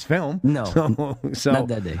die in this film. No, so not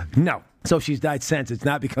that day. No. So she's died since. It's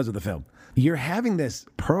not because of the film. You're having this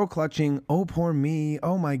pearl-clutching, oh, poor me,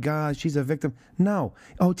 oh, my God, she's a victim. No.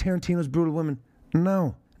 Oh, Tarantino's brutal women.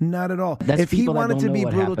 No, not at all. That's if he wanted to be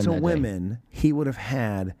brutal to that women, day. He would have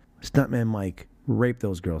had Stuntman Mike rape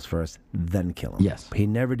those girls first, then kill them. Yes. He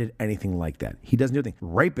never did anything like that. He doesn't do anything.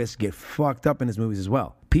 Rapists get fucked up in his movies as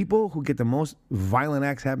well. People who get the most violent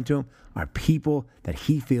acts happen to him are people that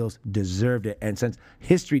he feels deserved it. And since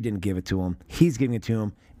history didn't give it to him, he's giving it to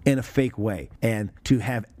him in a fake way. And to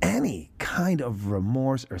have any kind of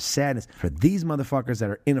remorse or sadness for these motherfuckers that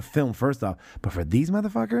are in a film, first off, but for these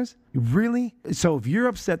motherfuckers, really? So if you're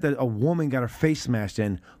upset that a woman got her face smashed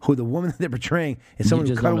in, who the woman that they're portraying is someone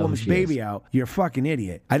who cut a woman's baby out, you're a fucking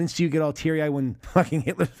idiot. I didn't see you get all teary-eyed when fucking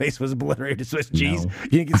Hitler's face was obliterated to Swiss cheese. No. You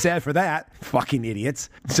didn't get sad for that. Fucking idiots.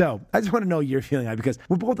 So I just want to know your feeling on it, because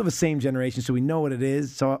we're both of the same generation, so we know what it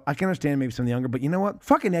is. So I can understand maybe some of the younger, but you know what?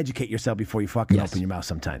 Fucking educate yourself before you fucking open your mouth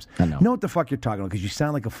sometimes. I know. Know what the fuck you're talking about, because you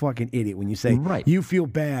sound like a fucking idiot when you say you feel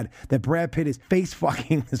bad that Brad Pitt is face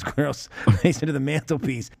fucking this girl's face into the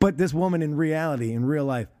mantelpiece, but this woman in reality, in real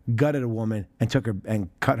life, gutted a woman and took her and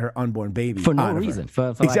cut her unborn baby for no reason. For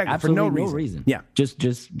exactly, like absolutely for no reason. Yeah,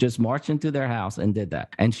 just marched into their house and did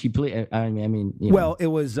that, and she I mean, well, it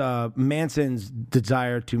was Manson's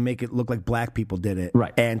desire to make it look like black people did it,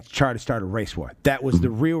 right, and try to start a race war. That was the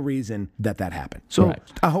real reason that happened. So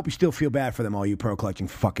I hope you still feel bad for them, all you pearl clutching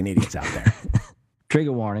fucking idiots out there.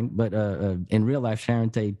 Trigger warning, but in real life, Sharon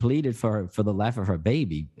Tate pleaded for the life of her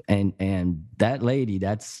baby, and that lady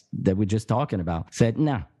that we're just talking about said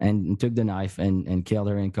nah, and took the knife and killed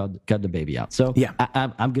her and cut the baby out. So yeah,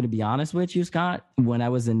 I'm going to be honest with you, Scott. When I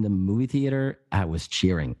was in the movie theater, I was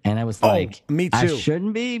cheering, and I was like, me too. I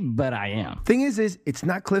shouldn't be, but I am. Thing is it's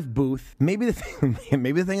not Cliff Booth. Maybe the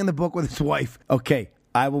thing in the book with his wife. Okay,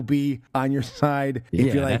 I will be on your side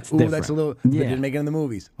if you're like, ooh, that's a little, they didn't make it in the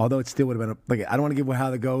movies. Although it still would have been, like, I don't want to give away how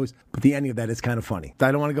that goes, but the ending of that is kind of funny.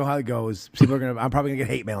 I don't want to go how it goes. I'm probably going to get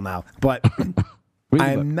hate mail now, but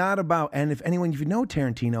I am not about, and if you know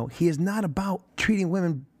Tarantino, he is not about treating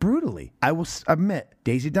women brutally. I will admit,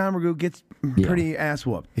 Daisy Domergue gets pretty ass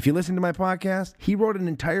whooped. If you listen to my podcast, he wrote an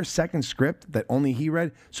entire second script that only he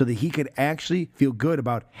read so that he could actually feel good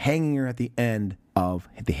about hanging her at the end of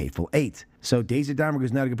The Hateful Eight. So Daisy Dharma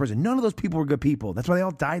is not a good person. None of those people were good people. That's why they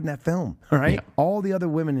all died in that film. All right. Yeah. All the other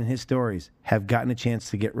women in his stories have gotten a chance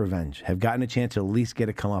to get revenge, have gotten a chance to at least get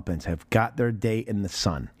a comeuppance, have got their day in the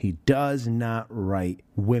sun. He does not write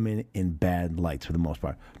women in bad lights for the most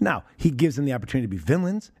part. Now, he gives them the opportunity to be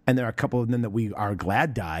villains, and there are a couple of them that we are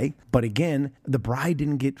glad die. But again, the bride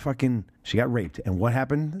didn't get she got raped. And what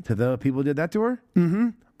happened to the people who did that to her?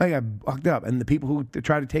 I got fucked up. And the people who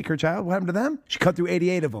tried to take her child, what happened to them? She cut through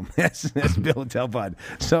 88 of them. That's Bill and Tel Bud.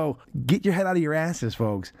 So get your head out of your asses,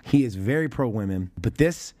 folks. He is very pro-women, but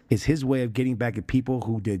this is his way of getting back at people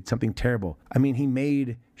who did something terrible. I mean, he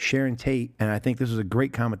made Sharon Tate, and I think this was a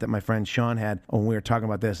great comment that my friend Sean had when we were talking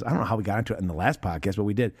about this. I don't know how we got into it in the last podcast, but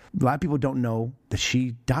we did. A lot of people don't know that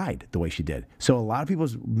she died the way she did. So a lot of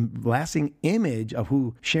people's lasting image of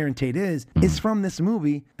who Sharon Tate is from this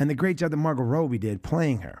movie and the great job that Margot Robbie did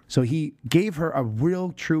playing her. So he gave her a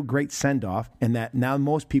real, true, great send-off, and that now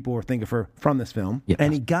most people were thinking of her from this film. Yes.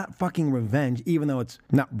 And he got fucking revenge, even though it's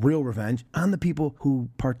not real revenge, on the people who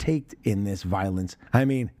partaked in this violence. I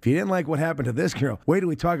mean, if you didn't like what happened to this girl, wait till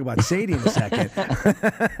we talk about Sadie in a second.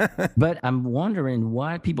 But I'm wondering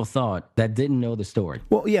why people thought that didn't know the story.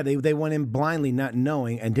 Well, yeah, they went in blindly not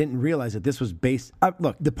knowing and didn't realize that this was based...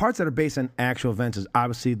 look, the parts that are based on actual events is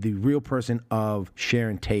obviously the real person of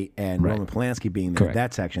Sharon Tate and Roman Polanski being there.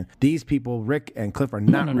 That section. These people, Rick and Cliff, are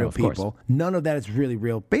not real people. Course. None of that is really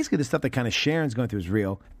real. Basically, the stuff that kind of Sharon's going through is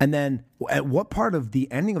real. And then at what part of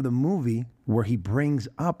the ending of the movie where he brings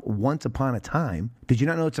up Once Upon a Time, did you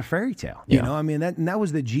not know it's a fairy tale? Yeah. You know, I mean, that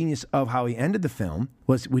was the genius of how he ended the film,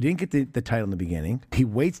 was we didn't get the title in the beginning. He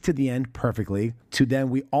waits to the end perfectly, to then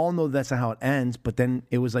we all know that's not how it ends, but then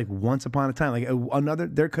it was like Once Upon a Time.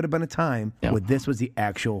 Like there could have been a time where this was the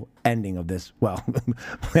actual ending of this. Well,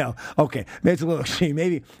 okay, maybe it's a little extreme.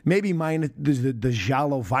 Maybe mine is the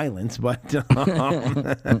giallo violence, but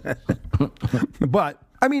but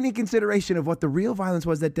I mean, in consideration of what the real violence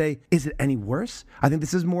was that day, is it any worse? I think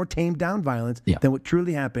this is more tamed down violence than what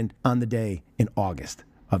truly happened on the day in August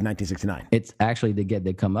of 1969. It's actually they get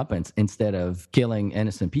their comeuppance instead of killing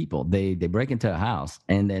innocent people. They break into a house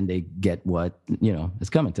and then they get what is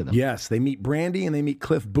coming to them. Yes, they meet Brandy and they meet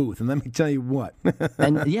Cliff Booth, and let me tell you what.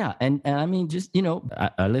 and I mean, just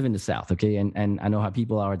I live in the South, okay, and I know how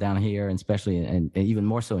people are down here, and especially and even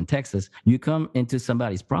more so in Texas. You come into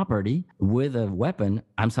somebody's property with a weapon.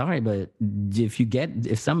 I'm sorry, but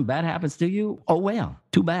if something bad happens to you, oh well,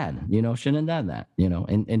 too bad. Shouldn't have done that.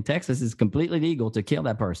 In Texas, it's completely legal to kill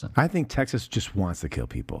that person. I think Texas just wants to kill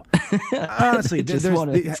people. Honestly,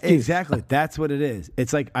 exactly. That's what it is.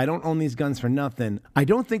 It's like, I don't own these guns for nothing. I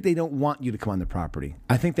don't think they don't want you to come on the property.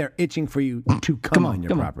 I think they're itching for you to come on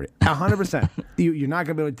your property. 100%. You're not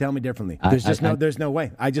going to be able to tell me differently. There's no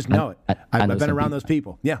way. I just know it. I've been around those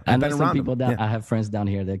people. Yeah, I've been around people down. Yeah. I have friends down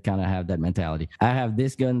here that kind of have that mentality. I have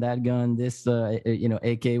this gun, that gun, this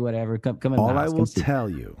AK, whatever. Come in. All I will tell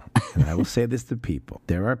you, and I will say this to people: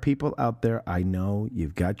 there are people out there. I know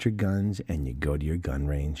you've got your guns and you go to your gun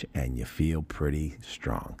range and you feel pretty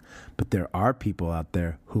strong, but there are people out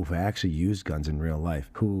there who've actually used guns in real life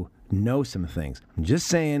who know some things. I'm just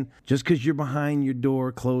saying, just because you're behind your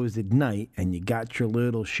door closed at night and you got your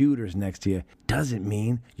little shooters next to you doesn't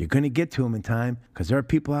mean you're going to get to them in time, because there are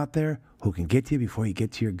people out there who can get to you before you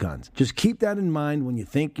get to your guns. Just keep that in mind when you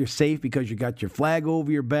think you're safe because you got your flag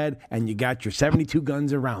over your bed and you got your 72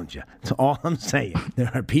 guns around you. That's all I'm saying.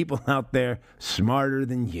 There are people out there smarter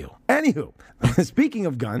than you. Anywho, speaking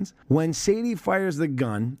of guns, when Sadie fires the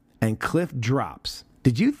gun and Cliff drops,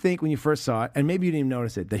 did you think when you first saw it, and maybe you didn't even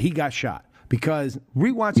notice it, that he got shot? Because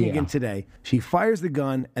rewatching again today, she fires the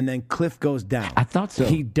gun and then Cliff goes down. I thought so.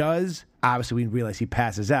 He does. Obviously, we realize he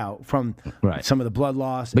passes out from some of the blood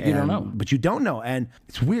loss. But you don't know. But you don't know. And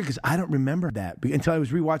it's weird because I don't remember that. Until I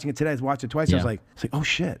was rewatching it today. I watched it twice. I was like, oh,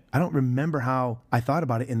 shit. I don't remember how I thought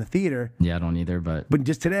about it in the theater. Yeah, I don't either. But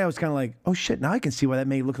just today, I was kind of like, oh, shit. Now I can see why that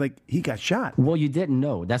may look like he got shot. Well, you didn't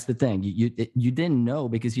know. That's the thing. You didn't know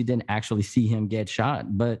because you didn't actually see him get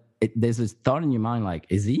shot. But there's this thought in your mind like,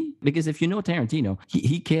 is he? Because if you know Tarantino,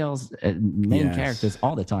 he kills main characters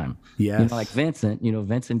all the time. Yes. Like Vincent,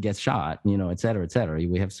 Vincent gets shot, et cetera, et cetera.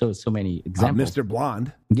 We have so many examples. Mr.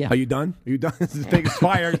 Blonde. Yeah. Are you done? This thing is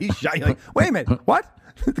fired. He's shot. You're like, wait a minute. What?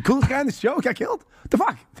 The coolest guy in the show got killed? The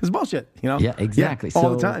fuck? This is bullshit. Yeah, exactly. Yeah,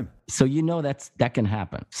 all the time. So that can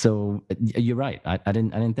happen. So you're right. I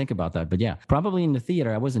didn't think about that. But yeah, probably in the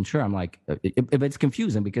theater, I wasn't sure. I'm like, if it's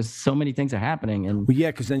confusing because so many things are happening. And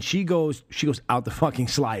because then she goes out the fucking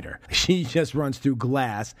slider. She just runs through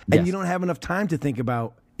glass, and you don't have enough time to think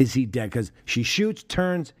about, is he dead? Because she shoots,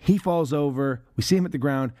 turns, he falls over. We see him at the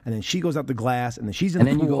ground, and then she goes out the glass, and then she's in the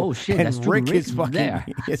pool. And then you go, oh shit, and that's true. Rick Rick's is fucking there.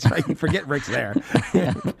 It's right. You forget Rick's there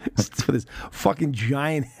with his fucking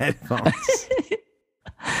giant headphones.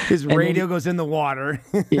 His radio goes in the water.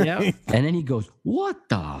 Yeah. And then he goes, what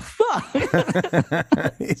the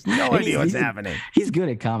fuck? He's no idea what's happening. He's good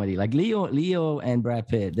at comedy. Like Leo and Brad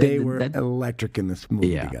Pitt. They were electric in this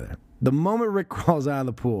movie together. The moment Rick crawls out of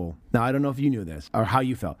the pool, now I don't know if you knew this or how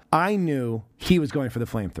you felt. I knew he was going for the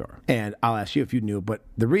flamethrower. And I'll ask you if you knew, but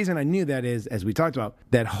the reason I knew that is, as we talked about,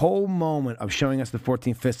 that whole moment of showing us the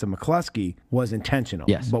 14 Fists of McCluskey was intentional.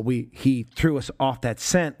 Yes. But he threw us off that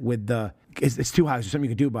scent with the, it's too high, there's something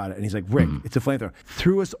you can do about it. And he's like, Rick, it's a flamethrower.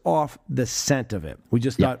 Threw us off the scent of it. We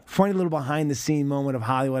just thought, funny little behind the scene moment of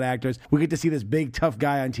Hollywood actors. We get to see this big, tough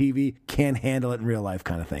guy on TV, can't handle it in real life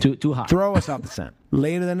kind of thing. Too hot. Throw us off the scent.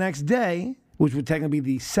 Later the next day, which would technically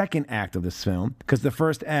be the second act of this film, because the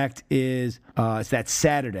first act is it's that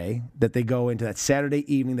Saturday that they go into, that Saturday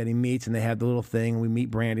evening that he meets, and they have the little thing, and we meet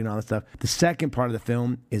Brandy and all that stuff. The second part of the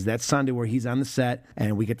film is that Sunday where he's on the set,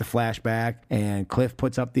 and we get the flashback, and Cliff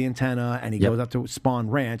puts up the antenna, and he goes up to Spawn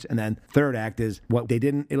Ranch, and then third act is what they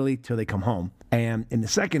did in Italy till they come home. And in the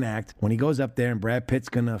second act, when he goes up there and Brad Pitt's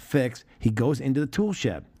gonna fix, he goes into the tool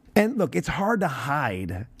shed. And look, it's hard to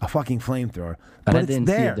hide a fucking flamethrower, but I it's didn't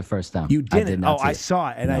there. see it the first time. You didn't? I did not see I it. saw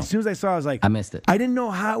it. And as soon as I saw it, I was like, I missed it. I didn't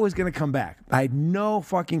know how it was going to come back. I had no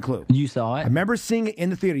fucking clue. You saw it? I remember seeing it in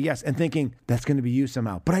the theater, yes, and thinking, that's going to be used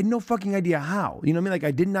somehow. But I had no fucking idea how. You know what I mean? Like,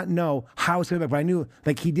 I did not know how it's going to be back, but I knew,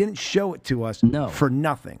 like, he didn't show it to us for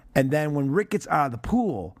nothing. And then when Rick gets out of the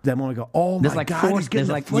pool, that moment I go, oh my God, he's getting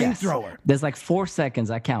a flamethrower. Yes. There's like 4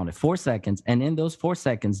 seconds, I counted, 4 seconds. And in those 4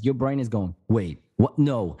 seconds, your brain is going, wait. What?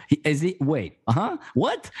 No. Wait.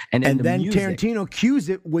 What? And then Tarantino cues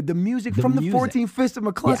it with the music from the 14 Fists of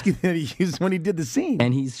McCluskey that he used when he did the scene.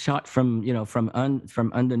 And he's shot from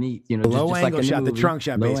underneath, low just angle like shot, the trunk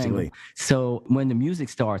shot, basically. Angle. So when the music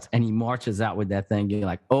starts and he marches out with that thing, you're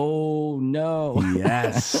like, oh no.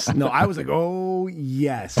 Yes. No, I was like, oh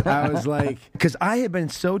yes. I was like, because I had been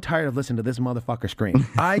so tired of listening to this motherfucker scream.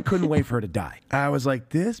 I couldn't wait for her to die. I was like,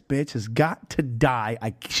 this bitch has got to die.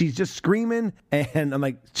 She's just screaming, and I'm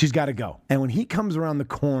like, she's got to go. And when he comes around the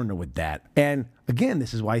corner with that, and again,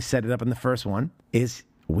 this is why I set it up in the first one, is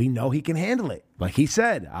we know he can handle it. Like he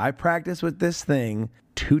said, I practice with this thing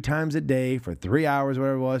 2 times a day for 3 hours,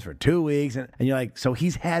 whatever it was, for 2 weeks. And you're like, so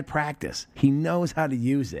he's had practice. He knows how to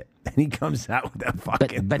use it. And he comes out with that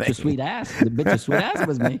fucking bet thing. your sweet ass. The bet your sweet ass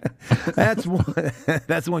was me. That's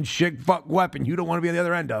one chick fuck weapon you don't want to be on the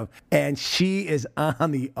other end of. And she is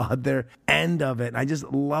on the other end of it. And I just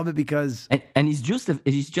love it because... And he's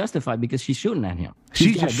justified because she's shooting at him.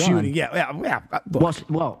 She's just shooting. Yeah.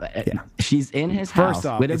 She's in his house. First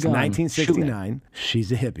off, with a it's gun, 1969.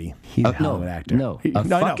 She's a hippie. He's a Hollywood actor.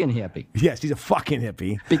 Fucking hippie. Yes, he's a fucking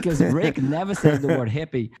hippie. Because Rick never says the word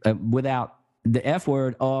hippie without the F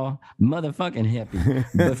word or motherfucking hippie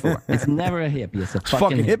before. It's never a hippie. It's a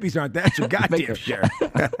fucking hippies aren't that so goddamn sure.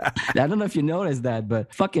 I don't know if you noticed that,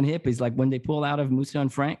 but fucking hippies, like when they pull out of Musa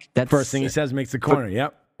and Frank, that's first thing he says makes the corner.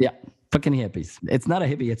 Yep. Yeah. Fucking hippies. It's not a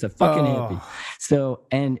hippie. It's a fucking hippie. So,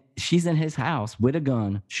 and she's in his house with a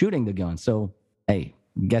gun, shooting the gun. So, hey,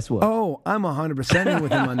 guess what? Oh, I'm 100% in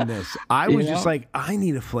with him on this. I was just like, I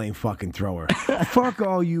need a flame fucking thrower. Fuck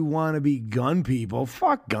all you wannabe gun people.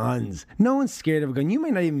 Fuck guns. No one's scared of a gun. You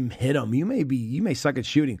may not even hit them. You may suck at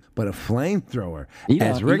shooting, but a flamethrower,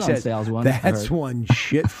 as Rick says, that's one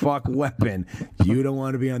shit fuck weapon you don't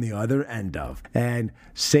want to be on the other end of. And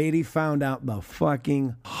Sadie found out the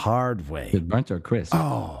fucking hard way. Did Brent or Chris?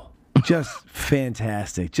 Oh, just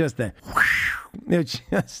fantastic. Just that. It's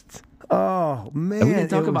just. Oh man! And we didn't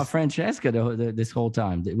talk about Francesca this whole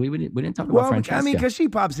time. We didn't talk about Francesca. I mean, because she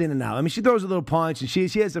pops in and out. I mean, she throws a little punch, and she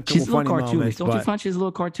has a couple she's funny a little cartoonish. moments. Don't you find she's a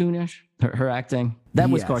little cartoonish? Her acting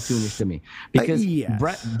was cartoonish to me because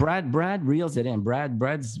Brad reels it in.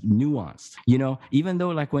 Brad's nuanced. You know, even though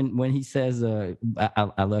like when he says,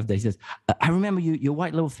 I love that he says, I remember your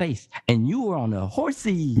white little face, and you were on a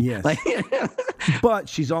horsey. Yes. Like, but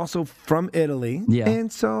she's also from Italy. Yeah.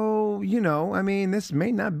 And so, you know, I mean, this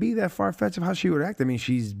may not be that far-fetched of how she would act. I mean,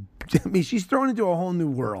 she's thrown into a whole new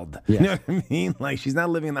world. Yes. You know what I mean? Like, she's not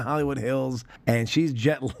living in the Hollywood Hills, and she's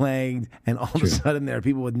jet-lagged, and all of a sudden there are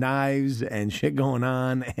people with knives and shit going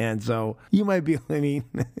on. And so you might be, I mean,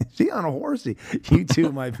 she on a horsey. You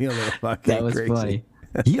too might be a little fucking that was crazy. Funny.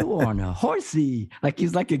 You were on a horsey, like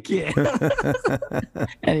he's like a kid.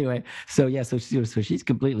 Anyway, so she's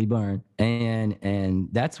completely burned, and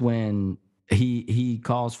that's when he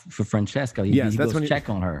calls for Francesca. He goes when check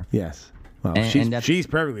on her. Yes. Well, she's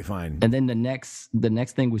perfectly fine. And then the next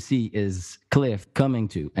thing we see is Cliff coming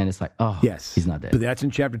to, and it's like, oh, yes, he's not dead. But that's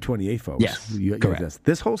in chapter 28, folks. Yes, correct.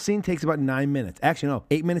 This whole scene takes about 9 minutes. Actually, no,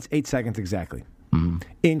 8 minutes, 8 seconds exactly. Mm-hmm.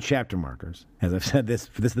 In chapter markers. As I've said this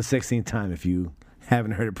is the 16th time. If you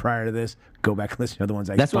haven't heard it prior to this, go back and listen to the other ones.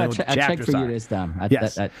 That's why I checked for you this time.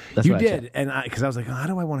 Yes, that's you did, and because I was like, how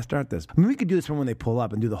do I want to start this? I mean, we could do this from when they pull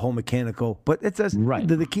up and do the whole mechanical, but it's just right.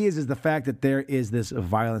 The key is the fact that there is this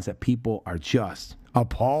violence that people are just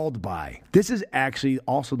appalled by. This is actually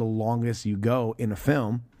also the longest you go in a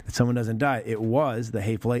film that someone doesn't die. It was The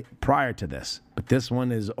Hateful Eight prior to this, but this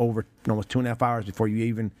one is over almost 2.5 hours before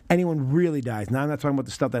anyone really dies. Now I'm not talking about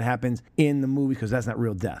the stuff that happens in the movie because that's not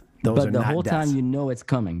real death. Those are the not whole deaths. time you know it's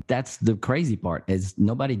coming. That's the crazy part is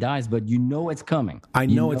nobody dies, but you know it's coming. I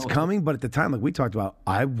know it's coming, but at the time, like we talked about,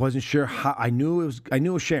 I wasn't sure how. I knew it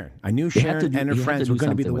was Sharon. I knew Sharon and her friends were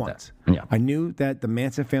going to be the ones. Yeah. I knew that the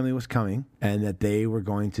Manson family was coming and that they were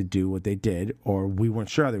going to do what they did, or we weren't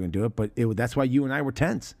sure how they were going to do it. But that's why you and I were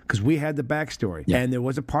tense because we had the backstory, and there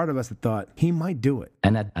was a part of us that thought he might do it.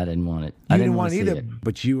 And I didn't want it. You didn't want it either,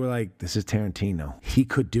 but you were like, "This is Tarantino. He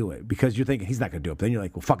could do it," because you're thinking he's not going to do it. But then you're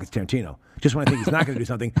like, "Well, fuck, it's Tarantino." Just when I think he's not going to do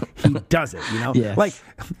something, he does it. You know, yes. Like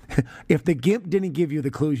if the GIMP didn't give you the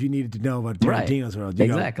clues you needed to know about Tarantino's world, you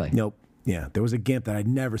exactly. Go, nope. Yeah, there was a GIMP that I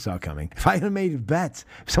never saw coming. If I had made bets,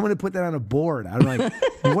 if someone had put that on a board, I'm like,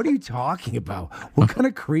 what are you talking about? What kind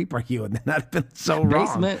of creep are you? And then I'd have been so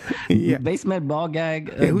wrong. Basement ball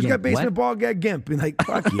gag. Who's got basement ball gag GIMP? And like,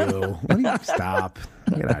 fuck you. What do you stop?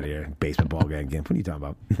 Get out of here. Basement ball gag GIMP. What are you talking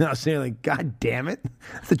about? And I was saying, like, God damn it.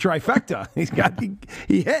 It's the trifecta.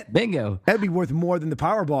 He hit. Bingo. That'd be worth more than the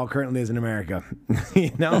Powerball currently is in America.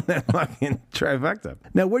 That fucking trifecta.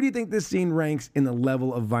 Now, where do you think this scene ranks in the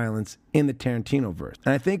level of violence in the Tarantino verse?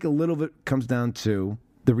 And I think a little bit comes down to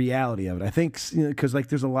the reality of it. I think, because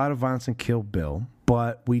there's a lot of violence in Kill Bill,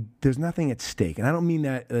 but there's nothing at stake. And I don't mean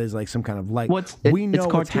that as like some kind of we know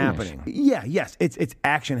what's happening. Yeah, yes, it's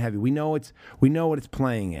action heavy. We know what it's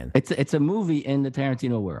playing in. It's a movie in the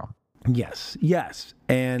Tarantino world. Yes.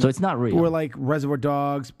 And so it's not real. Or like Reservoir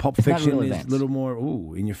Dogs, Pulp Fiction is a little more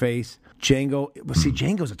in your face. Django. But see,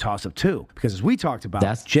 Django's a toss up too, because as we talked about,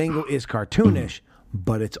 Django is cartoonish,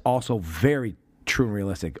 but it's also very true and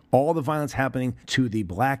realistic. All the violence happening to the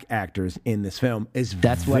black actors in this film is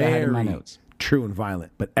what I had in my notes. True and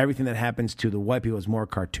violent, but everything that happens to the white people is more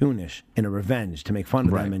cartoonish in a revenge to make fun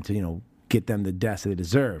of them and to get them the deaths they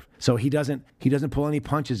deserve. So he doesn't pull any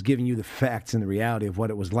punches, giving you the facts and the reality of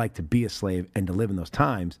what it was like to be a slave and to live in those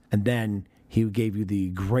times. And then he gave you the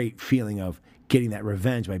great feeling of getting that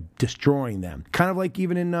revenge by destroying them. Kind of like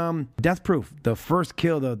even in Death Proof, the first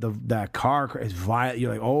kill, the car is violent.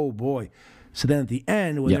 You're like, oh boy. So then at the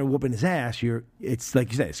end, when they're whooping his ass, it's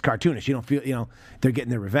like you said, it's cartoonish. You don't feel, they're getting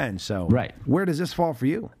their revenge. So where does this fall for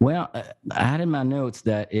you? Well, I had in my notes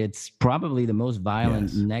that it's probably the most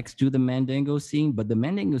violent next to the Mandingo scene, but the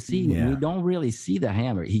Mandingo scene, we don't really see the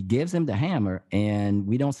hammer. He gives him the hammer and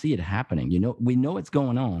we don't see it happening. We know it's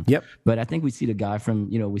going on. Yep. But I think we see the guy from,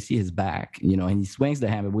 we see his back, and he swings the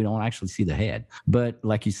hammer. We don't actually see the head. But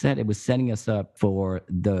like you said, it was setting us up for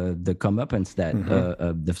the comeuppance that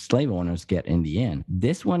the slave owners get in the end.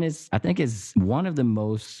 This one is one of the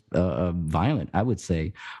most violent, I would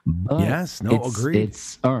say. But agreed.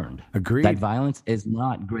 It's earned. Agreed. That violence is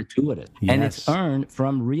not gratuitous. Yes. And it's earned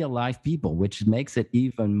from real life people, which makes it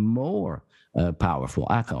even more powerful,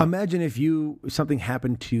 I thought. Imagine if something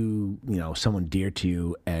happened to, someone dear to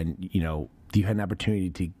you and, you had an opportunity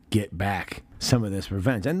to get back some of this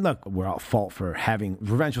revenge. And look, we're all at fault for having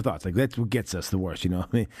revengeful thoughts. Like, that's what gets us the worst, I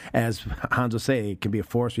mean, as Hans will say, it can be a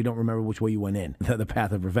force. You don't remember which way you went in, the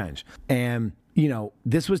path of revenge. And,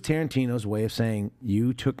 this was Tarantino's way of saying,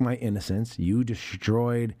 you took my innocence, you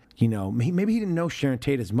destroyed, maybe he didn't know Sharon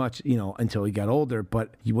Tate as much, until he got older,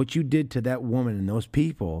 but what you did to that woman and those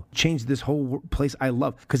people changed this whole place I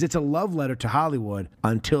love. Because it's a love letter to Hollywood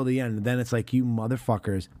until the end. And then it's like, you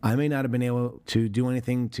motherfuckers, I may not have been able to do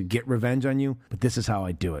anything to get revenge on you, but this is how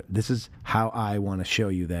I do it. This is how I want to show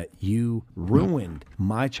you that you ruined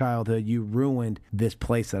my childhood. You ruined this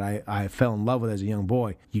place that I fell in love with as a young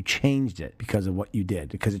boy. You changed it because of what you did,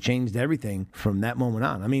 because it changed everything from that moment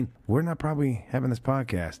on. I mean, we're not probably having this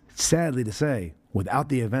podcast, sadly to say, without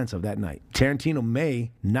the events of that night. Tarantino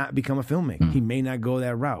may not become a filmmaker. He may not go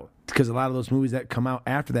that route. Because a lot of those movies that come out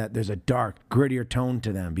after that, there's a dark, grittier tone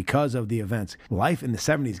to them because of the events. Life in the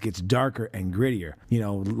 70s gets darker and grittier.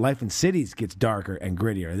 Life in cities gets darker and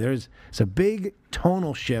grittier. It's a big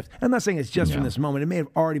tonal shift. I'm not saying it's just from this moment. It may have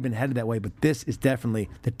already been headed that way, but this is definitely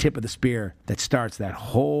the tip of the spear that starts that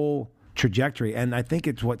whole trajectory. And I think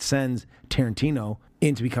it's what sends Tarantino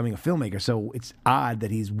into becoming a filmmaker. So it's odd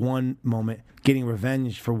that he's one moment getting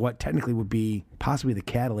revenge for what technically would be possibly the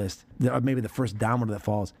catalyst, or maybe the first domino that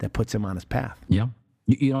falls that puts him on his path. Yeah.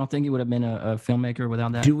 You don't think he would have been a filmmaker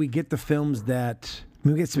without that? Do we get the films that...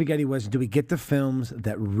 When we get Spaghetti Westerns, do we get the films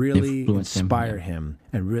that really inspire him?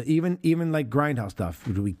 And even like Grindhouse stuff,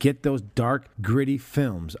 do we get those dark, gritty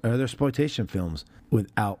films, or other exploitation films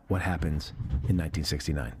without what happens in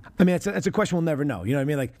 1969? I mean, it's a question we'll never know. You know what I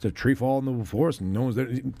mean? Like, does a tree fall in the forest and no one's there?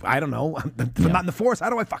 I don't know. If I'm not in the forest, how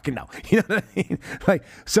do I fucking know? You know what I mean? Like,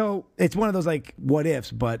 so it's one of those like what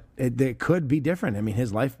ifs, but it could be different. I mean,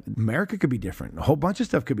 his life, America could be different. A whole bunch of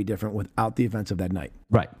stuff could be different without the events of that night.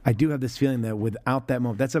 Right. I do have this feeling that without that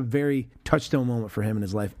moment, that's a very touchstone moment for him in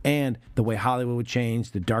his life, and the way Hollywood would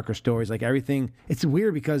change, the darker stories, like everything. It's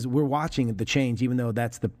weird because we're watching the change, even though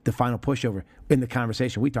that's the final pushover in the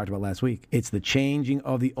conversation we talked about last week. It's the changing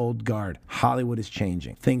of the old guard. Hollywood is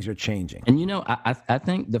changing. Things are changing. And I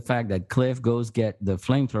think the fact that Cliff goes get the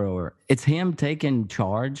flamethrower, it's him taking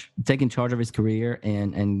charge of his career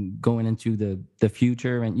and going into the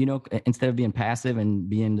future. And instead of being passive and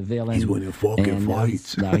being the villain, he's winning fucking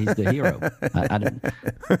fights. Now he's the hero. I don't.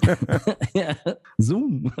 Yeah,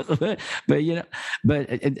 zoom.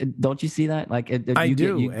 but don't you see that? Like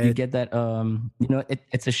you get that.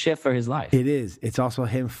 It's a shift for his life. It is. It's also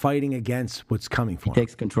him fighting against what's coming for him. He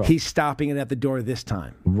takes control. He's stopping it at the door this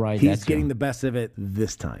time. Right. He's getting the best of it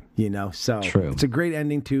this time. So true. It's a great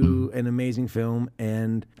ending to an amazing film,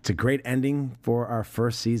 and it's a great ending for our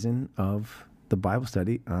first season of the Bible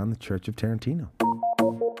study on the Church of Tarantino.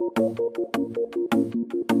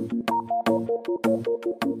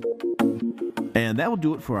 And that will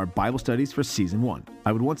do it for our Bible studies for Season 1.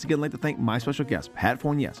 I would once again like to thank my special guest, Pat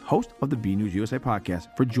Fournier, host of the B News USA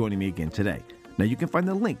podcast, for joining me again today. Now, you can find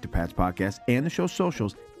the link to Pat's podcast and the show's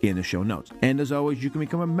socials in the show notes. And as always, you can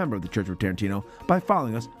become a member of the Church of Tarantino by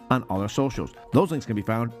following us on all our socials. Those links can be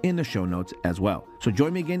found in the show notes as well. So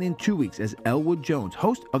join me again in 2 weeks as Elwood Jones,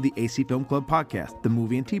 host of the AC Film Club podcast, the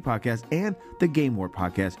Movie and Tea podcast, and the Game War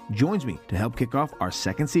podcast, joins me to help kick off our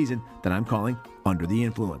second season that I'm calling Under the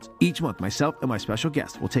Influence. Each month, myself and my special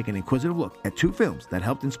guest will take an inquisitive look at 2 films that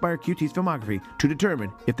helped inspire QT's filmography to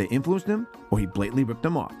determine if they influenced him or he blatantly ripped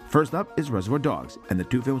them off. First up is Reservoir Dogs, and the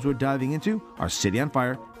 2 films we're diving into are City on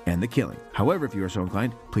Fire and The Killing. However, if you are so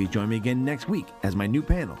inclined, please join me again next week as my new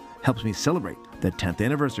panel helps me celebrate the 10th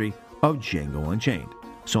anniversary of Django Unchained.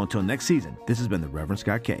 So until next season, this has been the Reverend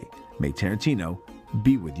Scott K. May Tarantino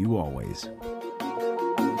be with you always.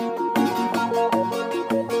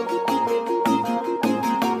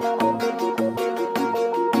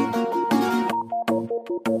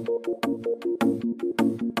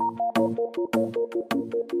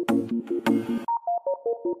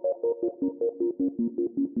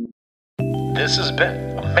 This has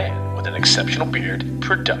been a Man with an Exceptional Beard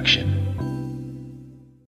production.